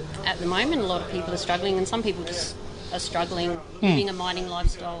downturn at the moment, a lot of people are struggling, and some people just are struggling living a mining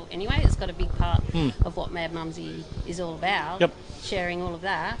lifestyle anyway. It's got a big part of what Mad Mumsy is all about, Yep. sharing all of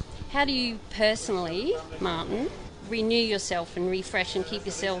that. How do you personally, Martin, renew yourself and refresh and keep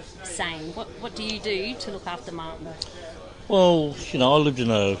yourself sane? What do you do to look after Martin? Well, I lived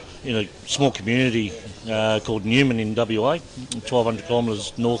in a small community called Newman in WA, 1,200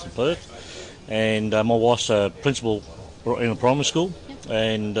 kilometres north of Perth, and my wife's a principal in a primary school,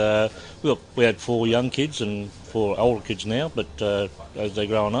 and we had 4 young kids and 4 older kids now, but as they're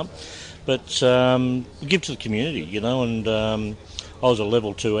growing up. But we give to the community, and I was a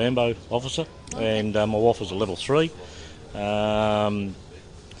level 2 AMBO officer, and my wife was a level 3.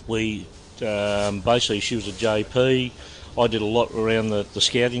 Basically, she was a JP. I did a lot around the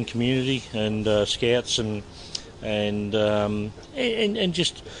scouting community and scouts and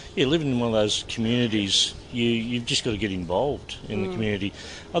just living in one of those communities. You've just got to get involved in the community.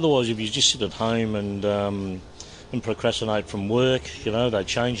 Otherwise, if you just sit at home and procrastinate from work, they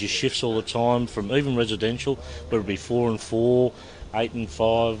change your shifts all the time, from even residential, whether it be 4 and 4. 8 and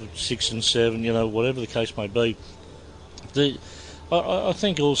 5, 6 and 7, whatever the case may be. I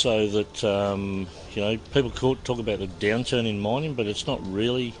think also that people talk about the downturn in mining, but it's not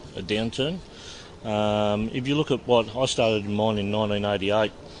really a downturn. If you look at what I started in mining in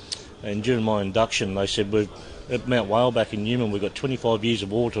 1988, and during my induction, they said at Mount Whale back in Newman, we've got 25 years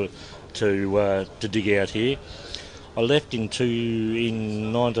of ore to dig out here. I left in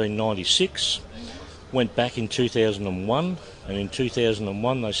 1996. Went back in 2001, and in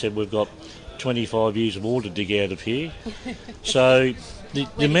 2001 they said we've got 25 years of ore to dig out of here. So the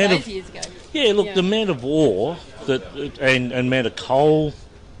amount of years ago. the amount of ore and amount of coal,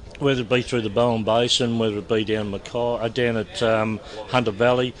 whether it be through the Bowen Basin, whether it be down at Hunter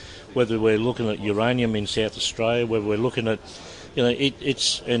Valley, whether we're looking at uranium in South Australia, whether we're looking at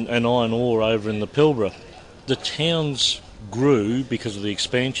it's an iron ore over in the Pilbara. The towns grew because of the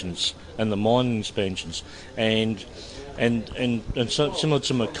expansions and the mining expansions, and so similar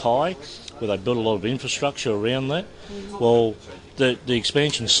to Mackay, where they built a lot of infrastructure around that. Well, the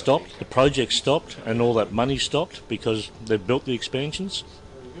expansion stopped, the project stopped, and all that money stopped because they've built the expansions,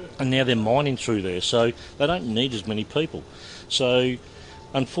 and now they're mining through there, so they don't need as many people. So,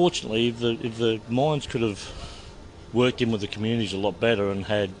 unfortunately, if the mines could have worked in with the communities a lot better and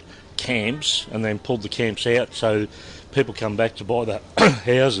had camps, and then pulled the camps out so people come back to buy the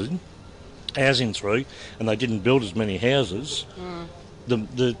housing through, and they didn't build as many houses,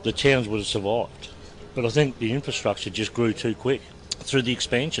 the towns would have survived. But I think the infrastructure just grew too quick through the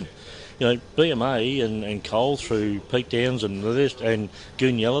expansion. BMA and coal through Peak Downs and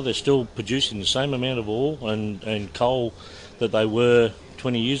Goonyella, they're still producing the same amount of ore and coal that they were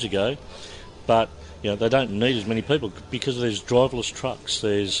 20 years ago, but they don't need as many people because there's driverless trucks,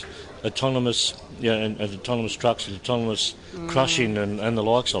 there's autonomous, and autonomous trucks and autonomous crushing and the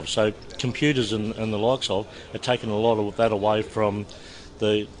likes of. So computers and the likes of are taking a lot of that away from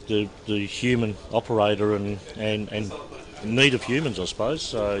the human operator and need of humans, I suppose.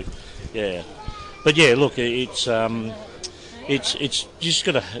 So, yeah. But yeah, look, it's just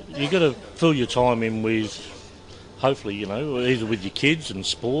got to fill your time in with, hopefully, either with your kids and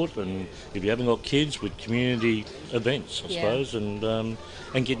sport, and if you haven't got kids, with community events, I suppose, and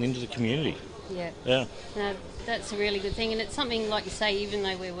getting into the community. Yeah. Yeah. No, that's a really good thing, and it's something, like you say, even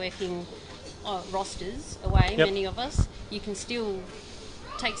though we're working rosters away, many of us, you can still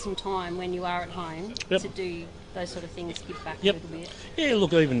take some time when you are at home to do those sort of things, give back a little bit. Yeah,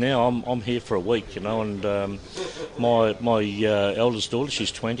 look, even now I'm here for a week, and my eldest daughter,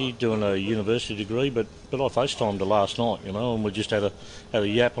 she's 20, doing a university degree, but I FaceTimed her last night, and we just had a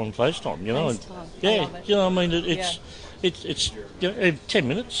yap on FaceTime, It's 10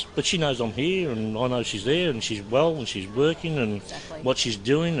 minutes, but she knows I'm here, and I know she's there, and she's well, and she's working, and what she's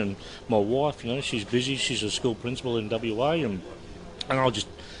doing, and my wife, she's busy, she's a school principal in WA, and I'll just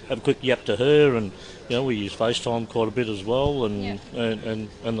have a quick yap to her, and we use FaceTime quite a bit as well, and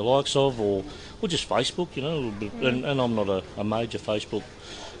the likes of, or just Facebook, and I'm not a major Facebook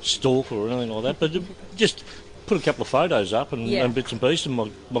stalker or anything like that, but just put a couple of photos up and bits and pieces,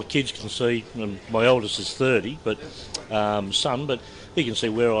 and my kids can see, and my eldest is 30, but son, but he can see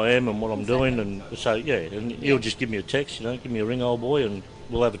where I am and what I'm doing, and so and he'll just give me a text, give me a ring, old boy, and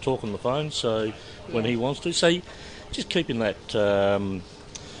we'll have a talk on the phone. So when he wants to, so just keeping that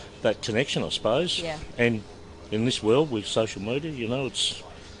that connection, I suppose. Yeah. And in this world with social media,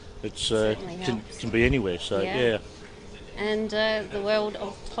 it's can be anywhere. So yeah. And the world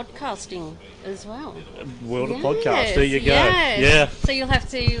of podcasting as well. World of podcast, there you go. Yes. Yeah. So you'll have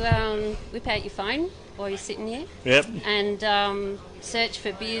to whip out your phone while you're sitting here. Yep. And search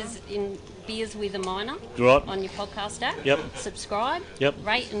for Beers with a Miner on your podcast app. Yep. Subscribe. Yep.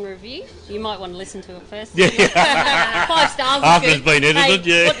 Rate and review. You might want to listen to it first. Yeah. 5 stars. After it's been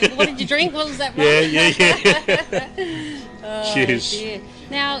edited, What did you drink? What was that? Yeah. Cheers. Dear.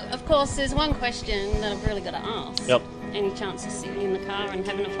 Now, of course, there's one question that I've really got to ask. Yep. Any chance of sitting in the car and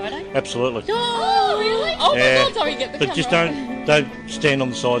having a photo? Absolutely. Oh, really? Oh my God! Sorry, get the camera. But just don't stand on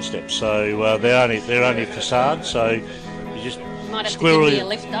the side steps. So they're only facade. So you just might have to give me a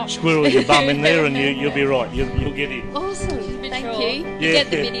lift up. Squirrel your bum in there, and you'll be right. You'll get in. Awesome. Thank you. You get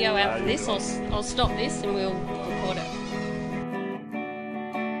the video after this. I'll stop this and we'll record it.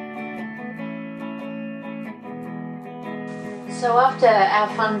 So after our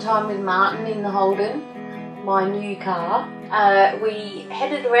fun time with Martin in the Holden, my new car, we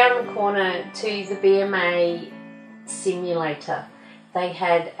headed around the corner to the BMA simulator. They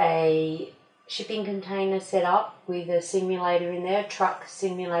had a shipping container set up with a simulator in there, a truck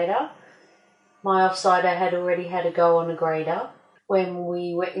simulator. My offsider had already had a go on a grader when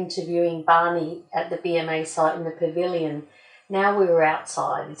we were interviewing Barney at the BMA site in the pavilion. Now we were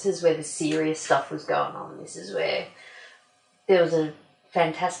outside. This is where the serious stuff was going on. This is where there was a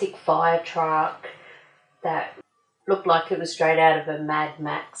fantastic fire truck that looked like it was straight out of a Mad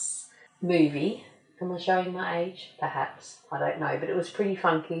Max movie. Am I showing my age? Perhaps. I don't know, but it was pretty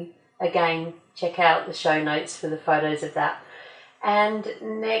funky. Again, check out the show notes for the photos of that. And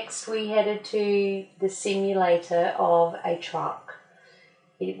next we headed to the simulator of a truck.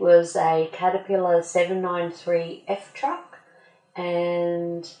 It was a Caterpillar 793F truck,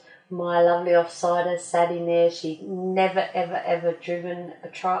 and my lovely offsider sat in there. She'd never, ever driven a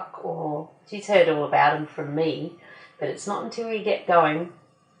truck, or she's heard all about them from me, but it's not until we get going.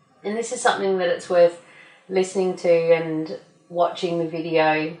 And this is something that it's worth listening to and watching the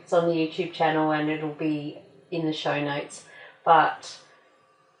video. It's on the YouTube channel and it'll be in the show notes. But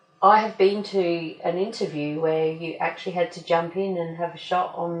I have been to an interview where you actually had to jump in and have a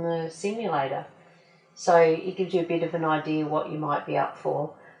shot on the simulator. So it gives you a bit of an idea what you might be up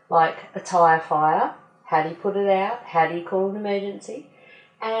for. Like a tyre fire, how do you put it out, how do you call an emergency,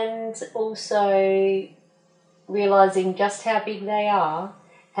 and also realising just how big they are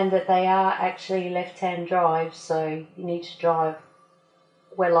and that they are actually left-hand drive, so you need to drive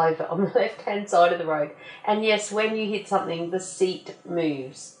well over on the left-hand side of the road. And yes, when you hit something, the seat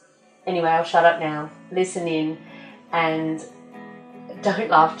moves. Anyway, I'll shut up now, listen in, and don't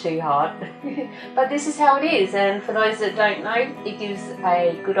laugh too hard. But this is how it is, and for those that don't know, it gives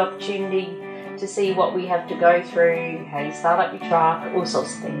a good opportunity to see what we have to go through, how you start up your truck, all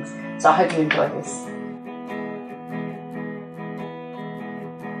sorts of things. So I hope you enjoy this.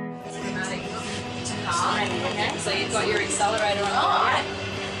 Okay, so you've got your accelerator on,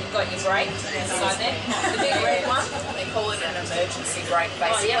 you've got your brake inside there. The big red one, they call it an emergency brake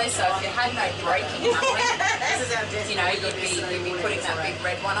basically. So if you had no braking happening, you'd be putting that big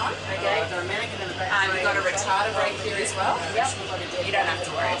red one on. Okay. We've got a retarder brake here as well. You don't have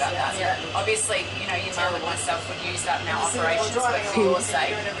to worry about that. Obviously, your mum and myself would use that in our operations, but for your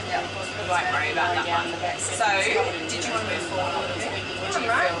sake, you won't worry about that one. So, did you want to move forward a little bit? Do you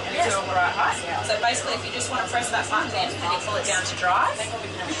feel all right height? So basically, if you just want to press that button in and you pull it down to drive,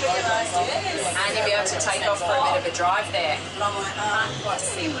 and you'll be able to take off for a bit of a drive there. Quite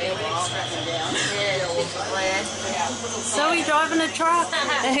see where So are you driving a truck?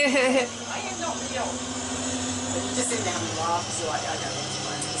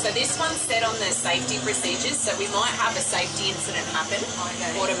 So this one's set on the safety procedures, so we might have a safety incident happen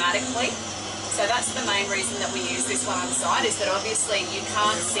automatically. So that's the main reason that we use this one on site, is that obviously you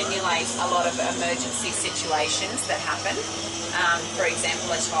can't simulate a lot of emergency situations that happen. For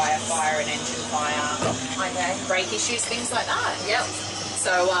example, a tyre fire, an engine fire, brake issues, things like that. Yep.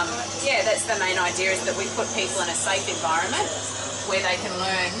 So that's the main idea, is that we put people in a safe environment where they can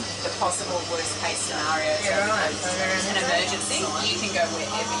learn the possible worst case scenarios. So there's an emergency, you can go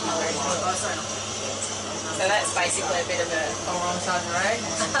wherever you want. So that's basically a bit of a... wrong side of the road.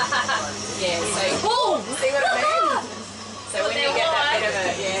 Yeah, so... See what I mean? So when you get that bit of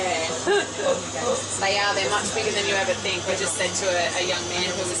a... they're much bigger than you ever think. We just said to a young man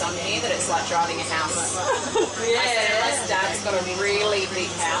who was on here that it's like driving a house. I said, unless Dad's got a really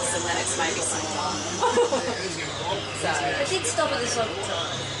big house, and then it's maybe small. I did stop at this all the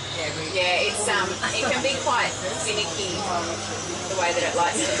time. Yeah, it can be quite finicky the way that it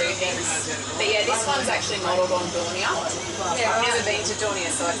likes to do things. But yeah, this one's actually modelled on Daunia. I've never been to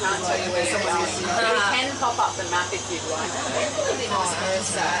Daunia, so I can't tell you where you're going. You can pop up the map if you'd like.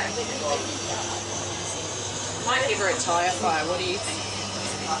 So, might give her a tyre fire. What do you think?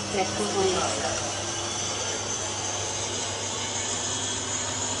 Definitely.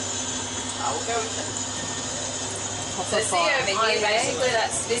 We'll go with it. So see over here, basically,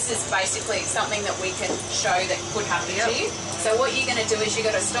 this is basically something that we can show that could happen to you. So what you're going to do is you've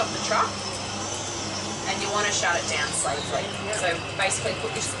got to stop the truck and you want to shut it down safely. So basically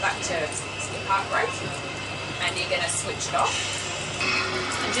put this back to your park brake and you're going to switch it off.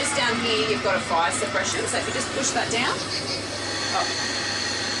 And just down here you've got a fire suppression, so if you just push that down,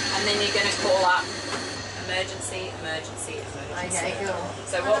 and then you're going to call up emergency. Okay, cool.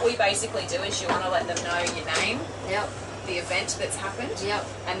 So what we basically do is you want to let them know your name, the event that's happened,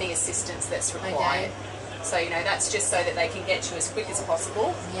 and the assistance that's required. Okay. So, that's just so that they can get you as quick as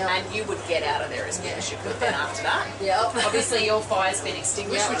possible, and you would get out of there as quick as you could then after that. Obviously your fire's been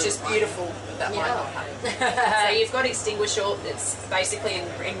extinguished, which is beautiful, but that might not happen. So you've got extinguisher, it's basically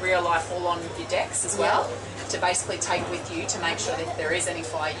in real life all on your decks as well, to basically take with you to make sure that if there is any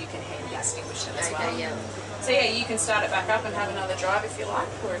fire you can hand extinguish them as well. So you can start it back up and have another drive if you like,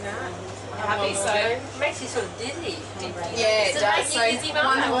 or if you're happy. So it makes you sort of dizzy. Yeah, it does. So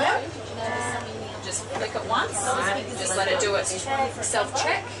one more. Just click it once, just let it do its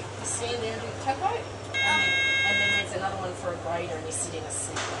self-check. And then there's another one for a grader and you sit in a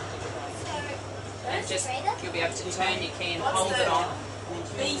seat. And just, you'll be able to turn your key and hold it on.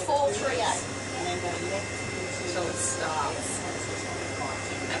 B438. Until it starts.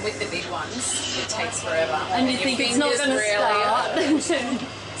 And with the big ones, it takes forever. And you think it's not going to start.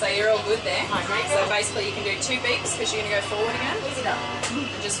 So you're all good there. So basically you can do 2 beeps because you're going to go forward again. And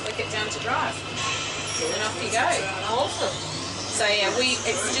just flick it down to drive. And off you go. Awesome. So yeah,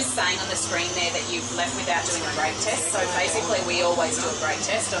 it's just saying on the screen there that you've left without doing a brake test. So basically we always do a brake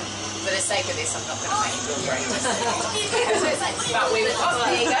test. For the sake of this, I'm not going to make you do a brake test. But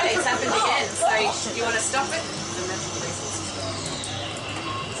there you go, it's happened again. So you want to stop it?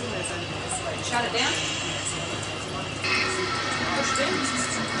 Shut it down. Push it in.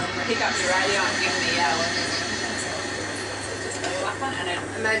 Pick up your radio and give me a yell.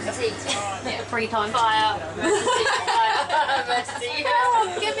 Emergency. Yeah, 3 times. Fire. Emergency. Fire. Emergency.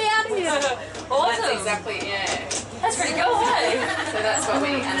 Get me out of here. Awesome. That's exactly, That's pretty cool, hey? So that's what we...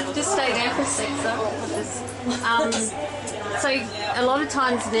 And it'll just stay there for a sec, so a lot of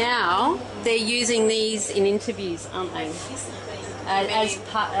times now they're using these in interviews, aren't they? As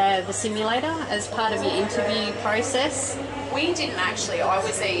part the simulator, as part of your interview process. We didn't actually. I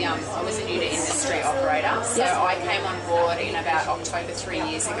was a new to industry operator, so I came on board in about October 3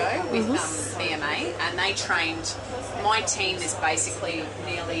 years ago with BMA, and they trained. My team is basically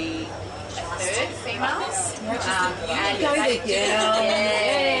nearly a third females. And Go the girl.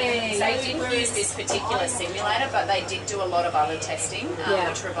 So they didn't use this particular simulator, but they did do a lot of other testing,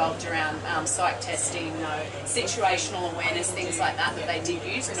 which revolved around psych testing, situational awareness, things like that they did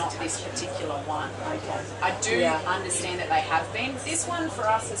use, not this particular one. I do understand that they have been. This one for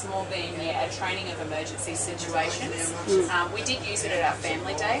us has more been a training of emergency situations. We did use it at our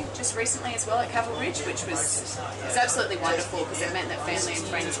family day just recently as well at Cavill Ridge, which was absolutely wonderful because it meant that family and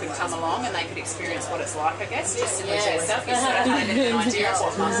friends could come along and they could experience what it's like, I guess, just similar to yourself. You sort of had an idea of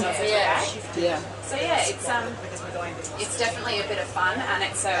what mum does every day. So it's definitely a bit of fun, and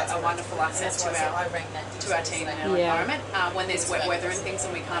it's a wonderful asset to our team and our environment. When there's wet weather and things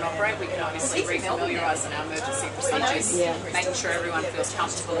and we can't operate, we can obviously re-familiarise on our emergency procedures, making sure everyone feels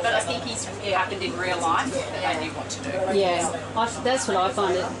comfortable. But I think it happened in real life that they knew what to do. That's what I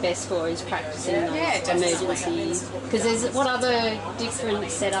find it best for, is practicing those emergencies. Because there's what other different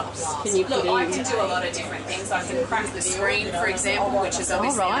setups can you put in? I can do a lot of different things. I can crack the screen, for example, which is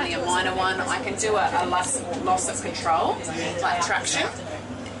obviously only a minor one. I can do a loss of control, like traction.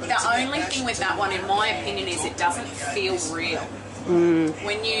 The only thing with that one, in my opinion, is it doesn't feel real.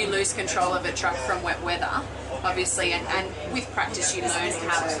 When you lose control of a truck from wet weather, obviously, and with practice you learn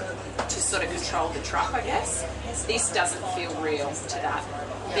how to sort of control the truck, I guess. This doesn't feel real to that.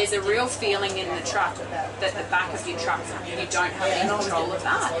 There's a real feeling in the truck that the back of your truck, you don't have any control of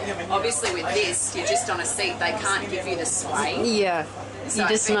that. Obviously with this, you're just on a seat, they can't give you the sway. You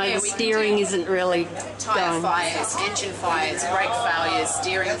just know the steering isn't really tyre fires, engine fires, brake failures,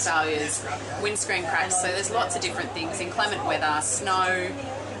 steering failures, windscreen cracks. So there's lots of different things. Inclement weather, snow,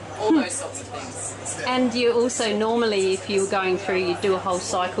 all those sorts of things. And you also normally, if you were going through, you'd do a whole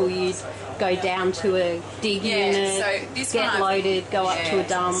cycle, you'd go down to a dig unit, so this get loaded, go up to a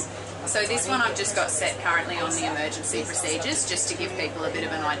dump. So this one I've just got set currently on the emergency procedures, just to give people a bit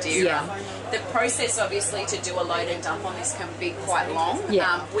of an idea. The process, obviously, to do a load and dump on this can be quite long.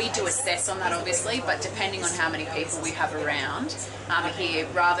 We do assess on that, obviously, but depending on how many people we have around here,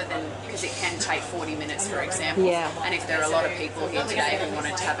 rather than, because it can take 40 minutes, for example, and if there are a lot of people here today who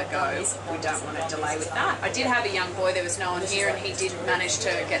wanted to have a go, we don't want to delay with that. I did have a young boy, there was no one here, and he did manage to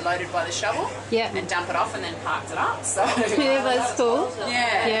get loaded by the shovel and dump it off and then parked it up. So that's cool. So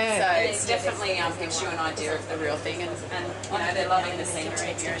it's definitely gives you an idea of the real thing, and you know, they're loving the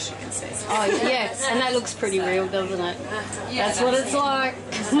scenery here, as you can see. And that looks pretty real, doesn't it? That's what it's like.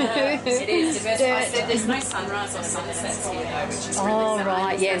 It is. I said there's no sunrise or sunsets here though, which is really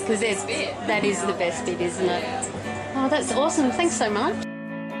nice. Because that is the best bit, isn't it? Oh, that's awesome. Thanks so much.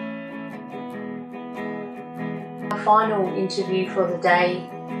 Our final interview for the day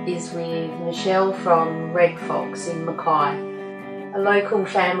is with Michelle from Red Fox in Mackay, a local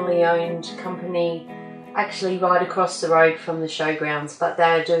family-owned company actually right across the road from the showgrounds, but they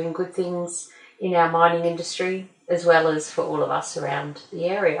are doing good things in our mining industry as well as for all of us around the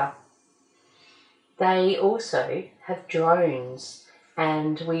area. They also have drones,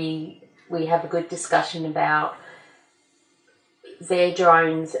 and we have a good discussion about their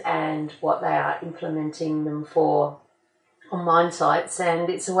drones and what they are implementing them for on mine sites, and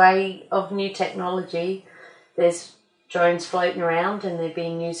it's a way of new technology. There's drones floating around and they're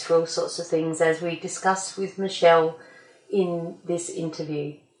being used for all sorts of things, as we discussed with Michelle in this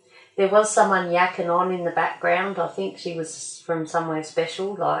interview. There was someone yakking on in the background. I think she was from somewhere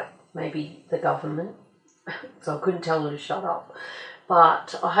special, like maybe the government, so I couldn't tell her to shut up.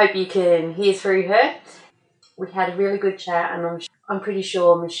 But I hope you can hear through her. We had a really good chat, and I'm pretty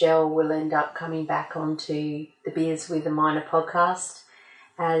sure Michelle will end up coming back onto the Beers with a Miner podcast,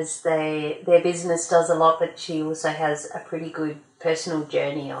 as their business does a lot, but she also has a pretty good personal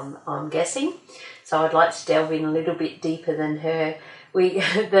journey, I'm guessing. So I'd like to delve in a little bit deeper than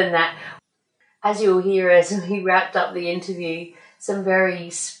that. As you'll hear as we wrapped up the interview, some very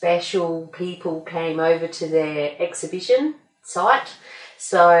special people came over to their exhibition site.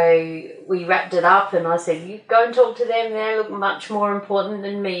 So we wrapped it up and I said, you go and talk to them, they look much more important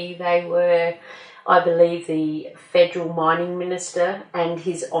than me. They were, I believe, the federal mining minister and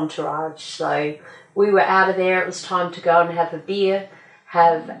his entourage. So we were out of there. It was time to go and have a beer,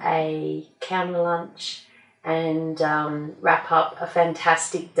 have a counter lunch, and wrap up a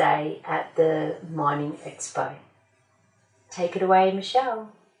fantastic day at the Mining Expo. Take it away,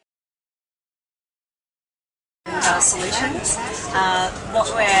 Michelle. Solutions. What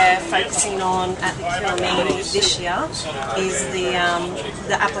we're focusing on at the QME this year is the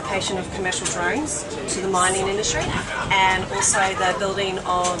application of commercial drones to the mining industry, and also the building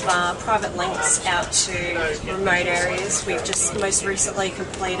of private links out to remote areas. We've just most recently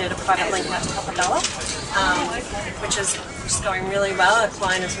completed a private link out to Papadala, which is just going really well. Our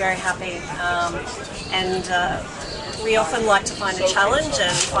client is very happy, and we often like to find a challenge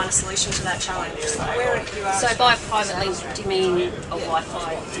and find a solution to that challenge. Where you are. So by private link, do you mean a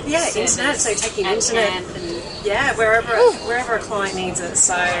Wi-Fi? Yeah, service internet. So taking and internet. camp and Yeah, wherever a client needs it.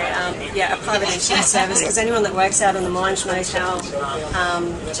 So, a private internet service, because anyone that works out in the mines knows how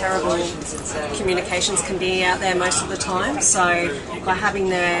terrible communications can be out there most of the time. So, by having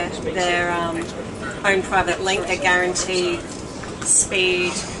their own private link, they're guaranteed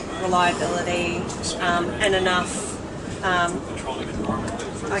speed, reliability, and enough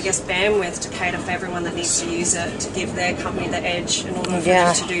bandwidth to cater for everyone that needs to use it to give their company the edge in order for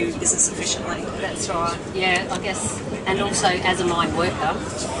them to do business efficiently. that's right. Yeah, I guess, and also as a mine worker,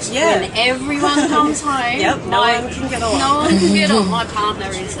 Yeah. when everyone comes home, No one can get on. No one can get on. My partner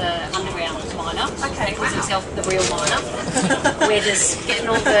is an underground miner. Okay, He calls himself the real miner. We're just getting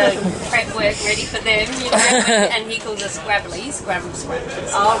all the prep work ready for them, and he calls us Gravelies.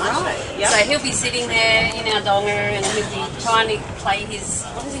 Oh, right. Yep. So he'll be sitting there in our donger and he'll be trying to play his,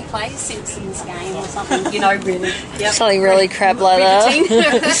 what does he play? Simpsons game or something, really. Something really crap like that.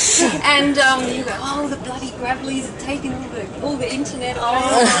 riveting. And you go, oh, the bloody Gravelies are taking all the internet away.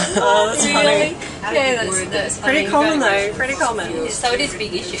 Oh, that's really? funny. Yeah, that's Pretty funny. common though, pretty common. So it is a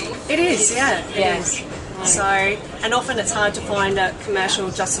big issue. It is, yeah. Yeah. It is. So, and often it's hard to find a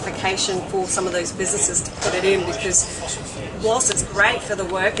commercial justification for some of those businesses to put it in, because whilst it's great for the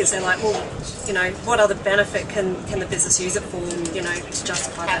workers, they're like, well, what other benefit can the business use it for, to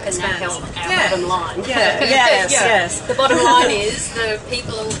justify How that can that expense? help our bottom line? Yeah, yes. The bottom line is the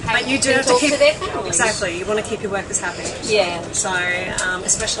people who But you do have to talk keep, to their families. exactly, you want to keep your workers happy. Yeah. So,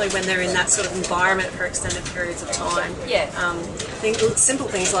 especially when they're in that sort of environment for extended periods of time. Yeah. Simple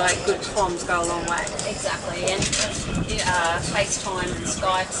things like good comms go a long way. Exactly, and FaceTime and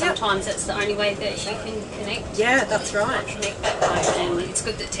Skype, sometimes that's the only way that you can connect. Yeah, that's right. Connect that way, and it's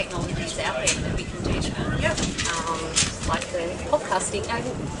good that technology is out there that we can do that. Yep. Like the podcasting.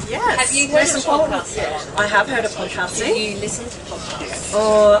 Yes. Have you heard of podcasting? I have heard of Do podcasting. you listen to podcasts?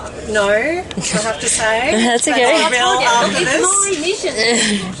 No, I have to say. That's okay. That's a real It's my mission.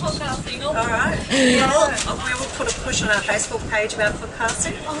 Podcasting. All right. Well, we will put a push on our Facebook page about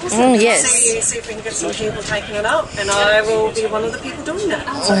podcasting. Yes. See if we can get some people taking it up, and I will be one of the people doing that.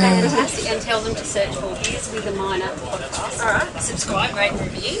 Oh, fantastic. And tell them to search for Beers with a Miner podcast. All right. Subscribe, rate, and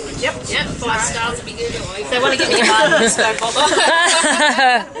review. Yep. 5 stars would be good. If they want to give me a buzz, don't bother.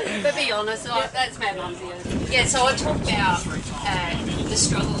 But be honest, that's my mum's here. Yeah, so I talk about the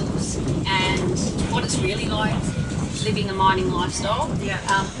struggles and what it's really like living a mining lifestyle. Yeah.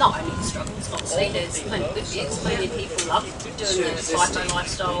 Not only the struggles, obviously, there's plenty of good bits. Plenty of people love doing the FIFO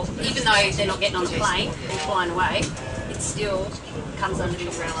lifestyle. Even though they're not getting on the plane and flying away, it still comes under the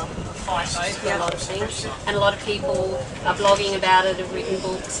umbrella of FIFO for a lot of things. And a lot of people are blogging about it, have written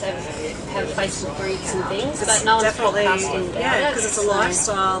books, have Facebook groups and things, but no one's Definitely, podcasting about it. because it's a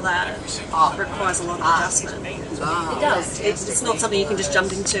lifestyle that requires a lot of adjustment. It does. It's not something you can just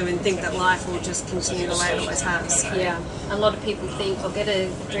jump into and think that life will just continue the way it always has. Yeah. A lot of people think, I'll get a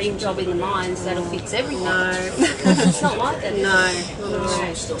dream job in the mines, that'll fix everything. No. It's not like that. No.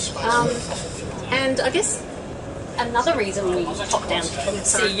 And I guess another reason we popped down to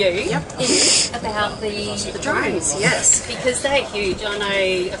see you is about the drones. Yes. Because they're huge. I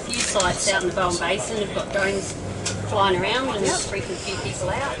know a few sites out in the Bowen Basin have got drones flying around and freaking a few people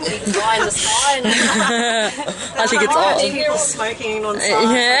out. Big fly in the sky. And I think it's odd. People smoking on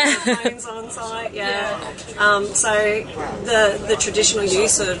site, phones on site, so the traditional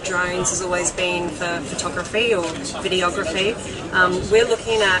use of drones has always been for photography or videography. We're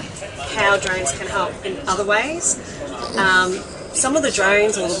looking at how drones can help in other ways. Some of the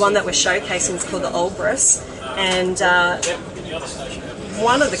drones, or the one that we're showcasing, is called the Olbrus, and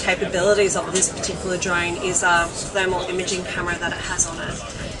one of the capabilities of this particular drone is a thermal imaging camera that it has on it.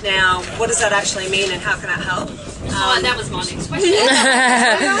 Now, what does that actually mean and how can it help? that was my next question.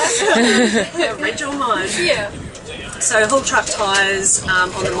 Read your mind. Yeah. So haul truck tyres on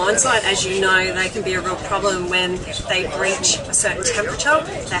the mine site, as you know, they can be a real problem when they reach a certain temperature.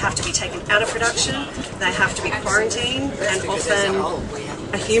 They have to be taken out of production, they have to be quarantined, and often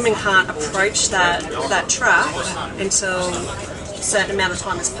a human can't approach that truck until a certain amount of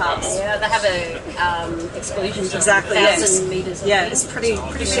time has passed. Yeah, they have a exclusions of Exactly, 1,000 metres. Yeah, it's pretty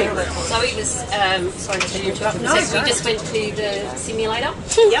big. So we was, sorry to interrupt, we just went to the simulator,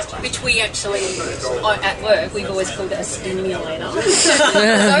 which we actually, at work, we've always called it a stimulator.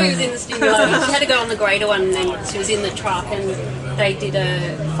 So we was in the stimulator. She had to go on the greater one, and then she was in the truck, and they did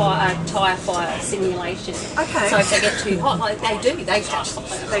a tyre fire simulation. Okay. So if they get too hot, like they catch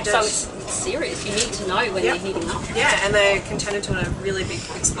fire. They do. So it's serious. You need to know when they're heating up. Yeah, and they're contended to a really big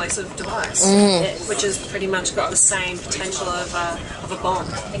explosive device, which has pretty much got the same potential of a bomb.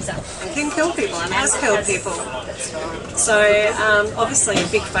 Exactly. And can kill people, and has killed people. That's right. So obviously a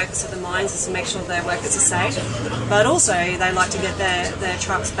big focus of the mines is to make sure their workers are safe, but also they like to get their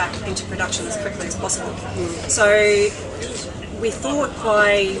trucks back into production as quickly as possible. So we thought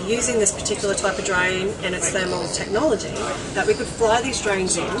by using this particular type of drone and its thermal technology that we could fly these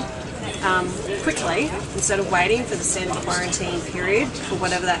drones in quickly instead of waiting for the standard quarantine period for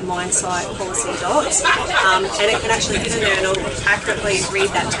whatever that mine site policy adopts, and it can actually get in there and it'll accurately read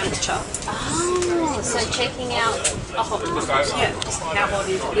that temperature. Oh, so checking out a hot one. Yeah. Just how hot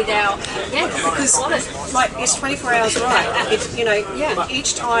is it without... Yeah, Because like it's 24 hours right.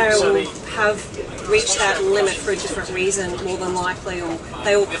 Each tire will have reached that limit for a different reason, more than likely, or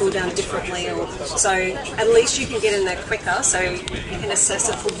they all cool down differently. So at least you can get in there quicker, so you can assess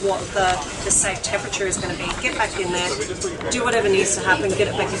it for what the safe temperature is going to be. Get back in there, do whatever needs to happen, get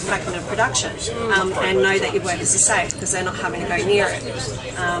it back into production, and know that your workers are safe because they're not having to go near it.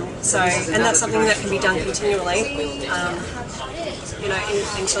 And that's something that can be done continually.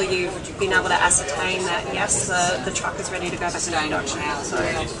 Until you've been able to ascertain that yes, the truck is ready to go back to production.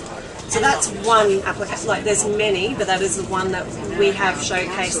 So that's one application. Like there's many, but that is the one that we have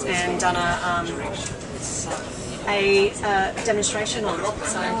showcased and done a demonstration on.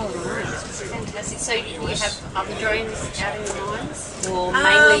 Fantastic. So you have other drones out in the mines, or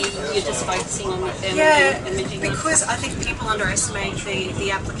mainly you're just focusing on the thermal imaging? Because I think people underestimate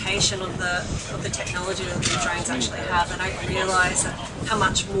the application of the technology that the drones actually have. They don't realise how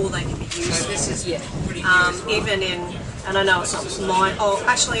much more they can be used. This is even in. And I know it's not mine. I'll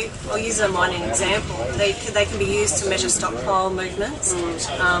use a mining example. They can be used to measure stockpile movements.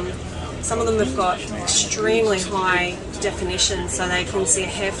 Some of them have got extremely high definition, so they can see a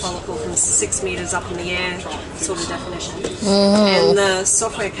hair follicle from 6 metres up in the air, sort of definition. And the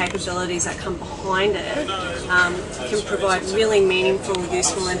software capabilities that come behind it can provide really meaningful,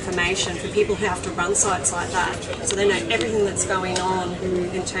 useful information for people who have to run sites like that. So they know everything that's going on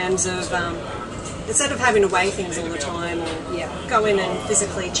in terms of... instead of having to weigh things all the time or go in and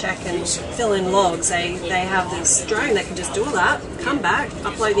physically check and fill in logs, they have this drone that can just do all that, come back,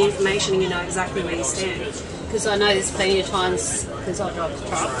 upload the information, and you know exactly where you stand. Because I know there's plenty of times, because I drive the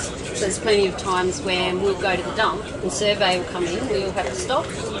trucks, so there's plenty of times when we'll go to the dump and survey will come in, we'll have to stop,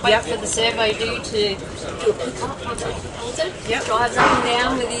 wait for the survey dude to do a pick-up, drives up and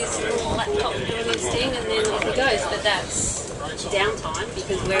down with his little laptop doing his thing, and then off he goes. But that's downtime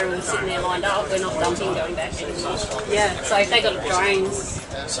because we're all sitting there lined up, we're not dumping, going back anymore. So if they got drones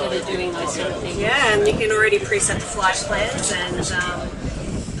that are doing those sort of things. And you can already preset the flight plans, and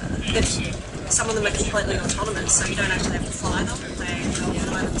some of them are completely autonomous, so you don't actually have to fly them. They'll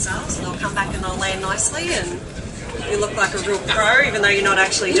fly themselves, and they'll come back and they'll land nicely, and you look like a real pro, even though you're not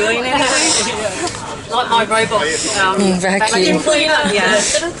actually doing anything. Like my robot vacuum cleaner.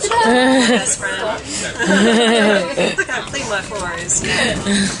 Best friend. Look how clean my floor is.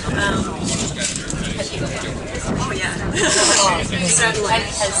 Oh yeah. Certainly.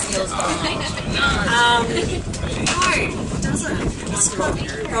 Has yours got a name? No, it doesn't. It's Robbie.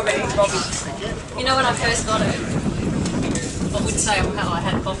 You know when I first got it, I wouldn't say how I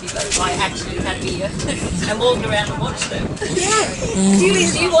had coffee, but I actually had beer and walked around and watched it. Do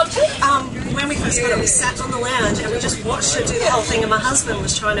you watch it? When we first got it, we sat on the lounge and we just watched it do the whole thing, and my husband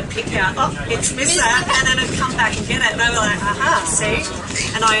was trying to pick out, it's missed that, and then it'd come back and get it, and they were like, aha, see?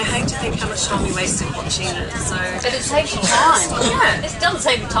 And I hate to think how much time we wasted watching it. But it saves you time. It doesn't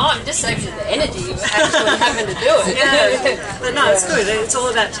save you time, it just saves you the energy of actually having to do it. But no, it's good. It's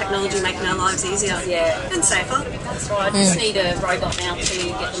all about technology making our lives easier and safer. That's right. I just need a robot now to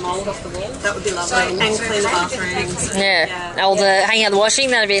get the mould off the wall. That would be lovely. And clean the bathrooms. All the hang out the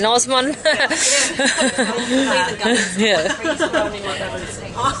washing, that'd be a nice one. Look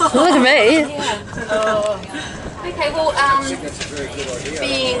at me. Okay, well,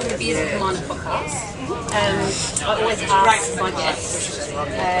 being the Beers with the Miner podcast, I always ask my guests,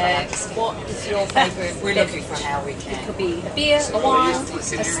 what is your favourite beverage? It could be a beer, a wine, a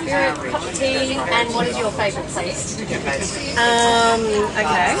spirit, a cup of tea, and what is your favourite taste?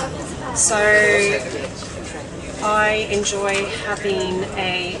 Okay, so I enjoy having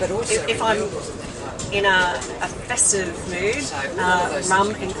if I'm in a festive mood,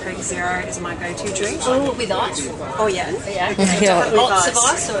 rum and Coke Zero is my go-to drink. Oh, with ice? Oh yeah. Lots of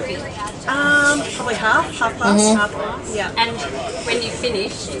ice or a bit? Probably half glass, half glass. Yeah. And when you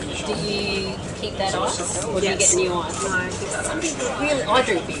finish, do you keep that ice, or do you Yes. get new ice? No, I keep that ice. Really, I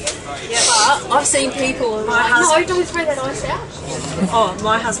drink beer. Yeah. But I've seen people who are like, no, don't throw that ice out. Oh,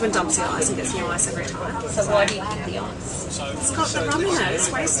 my husband dumps the ice and gets new ice every time. So why do you keep the ice? It's got the rum in it. It's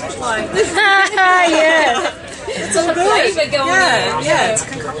wasted. Like, Yeah. it's all good. flavour going Yeah, in. yeah, it's a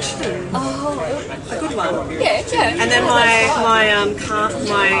concoction. A good one. Yeah, yeah. And then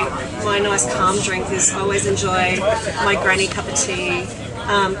my nice calm drink is I always enjoy my granny cup of tea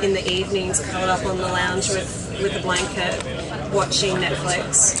in the evenings, curled up on the lounge with a blanket, watching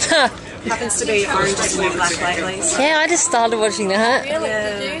Netflix. Happens to be Orange is the New Black lately. So. Yeah, I just started watching that. Really?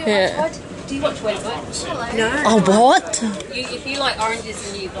 Yeah. Yeah. Do you watch Wentworth? No. Oh, what? If you like Orange is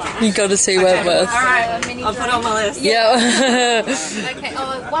the New Black. You got to see Wentworth. All right, I'll put it on my list. Yeah. Okay,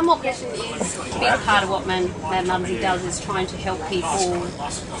 one more question is, a big part of what Mad Mumsy does is trying to help people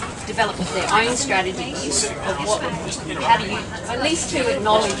develop their own strategies of how do you, at least to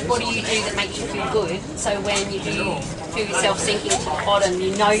acknowledge what do you do that makes you feel good, so when you do feel yourself sinking to the bottom,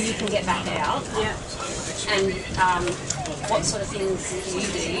 you know you can get back out. Yeah. And what sort of things do you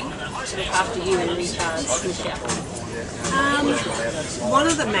do to look after you and recharge, Michelle? One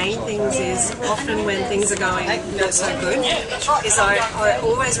of the main things is often when things are going not so good, is I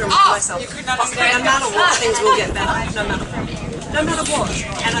always remind myself, no matter what, things will get better, no matter what.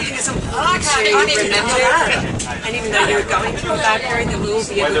 And I think it's important to remember that. And even though you're going through a bad period, there will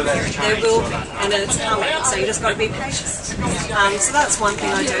be a good period. There will be, and it's coming. So you just got to be patient. So that's one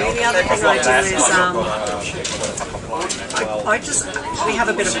thing I do. The other thing I do is we have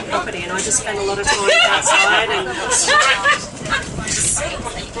a bit of a property, and I just spend a lot of time outside and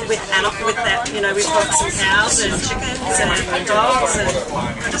with that, we've got some cows and chickens and dogs, and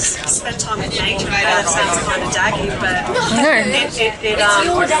I just spend time with nature. That sounds kind of daggy, but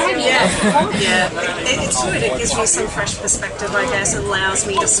it's good. It gives me some fresh perspective, I guess, and allows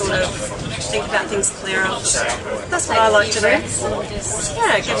me to sort of think about things clearer. That's what I like to do.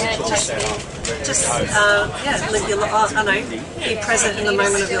 Live your life. I know, be present in the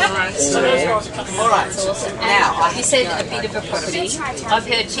moment of your life. All right. That's awesome. Now, you said a bit of a property. I've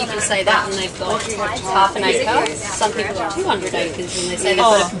heard people say that and they've got half an acre. Some people got 200 acres and they say they've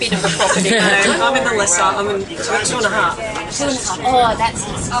got a bit of a property. No, I'm in the lesser. I'm in 2.5. 2.5. Oh, that's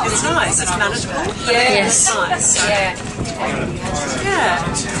it's nice. It's manageable. Yeah. It's nice. So. Yeah.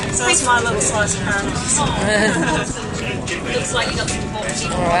 So that's my little slice of paradise. Looks like you got some property.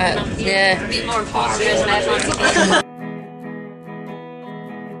 All right. Yeah. A bit more important as Mad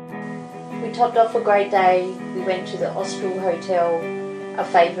We topped off a great day. We went to the Austral Hotel, a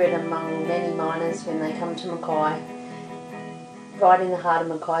favourite among many miners when they come to Mackay. Right in the heart of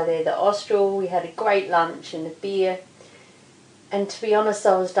Mackay there, the Austral. We had a great lunch and a beer. And to be honest,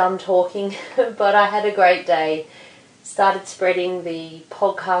 I was done talking, but I had a great day. Started spreading the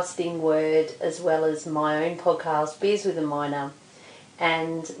podcasting word as well as my own podcast, Beers with a Miner,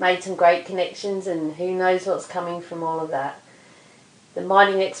 and made some great connections, and who knows what's coming from all of that. The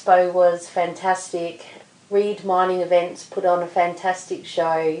Mining Expo was fantastic. Reed Mining Events put on a fantastic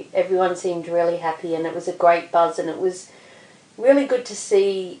show. Everyone seemed really happy and it was a great buzz, and it was really good to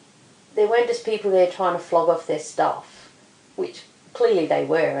see there weren't just people there trying to flog off their stuff, which clearly they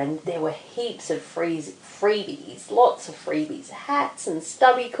were, and there were heaps of freebies, lots of freebies, hats and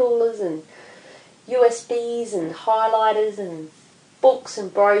stubby coolers and USBs and highlighters and books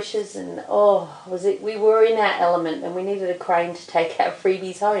and brochures, and we were in our element and we needed a crane to take our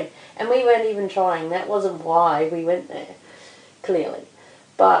freebies home, and we weren't even trying. That wasn't why we went there, clearly.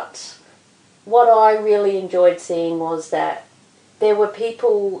 But what I really enjoyed seeing was that there were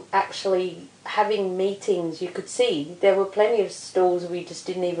people actually having meetings. You could see there were plenty of stalls we just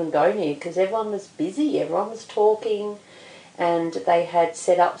didn't even go near because everyone was busy, everyone was talking, and they had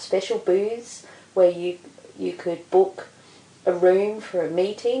set up special booths where you could book a room for a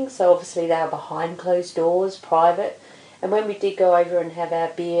meeting. So obviously they were behind closed doors, private. And when we did go over and have our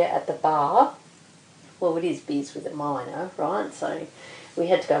beer at the bar, well, it is Beers with a Miner, right? So we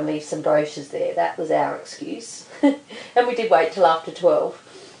had to go and leave some brochures there. That was our excuse. And we did wait till after 12.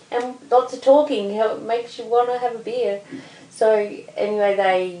 And lots of talking makes you want to have a beer. So anyway,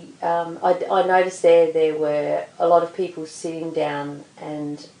 I noticed there were a lot of people sitting down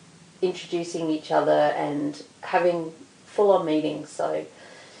and introducing each other and having full-on meetings. So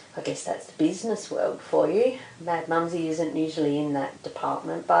I guess that's the business world for you. Mad Mumsy isn't usually in that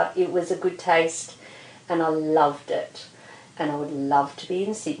department, but it was a good taste and I loved it. And I would love to be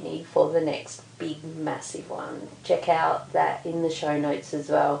in Sydney for the next big, massive one. Check out that in the show notes as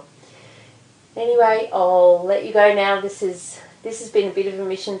well. Anyway, I'll let you go now. This is This has been a bit of a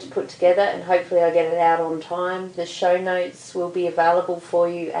mission to put together, and hopefully I get it out on time. The show notes will be available for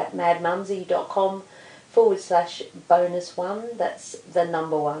you at madmumsy.com/bonus1. That's the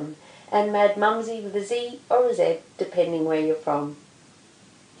number 1. And Mad Mumsy with a Z or a Z, depending where you're from.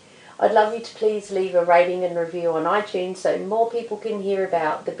 I'd love you to please leave a rating and review on iTunes so more people can hear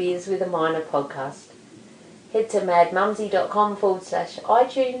about the Beers with a Miner podcast. Head to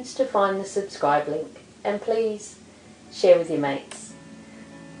madmumsy.com/iTunes to find the subscribe link. And please share with your mates.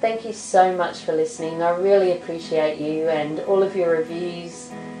 Thank you so much for listening. I really appreciate you and all of your reviews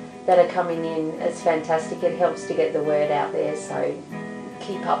that are coming in. It's fantastic. It helps to get the word out there. So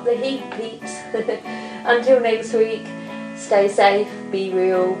keep up the heat, peeps. Until next week, stay safe, be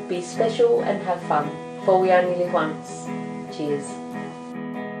real, be special and have fun. For we only live once. Cheers.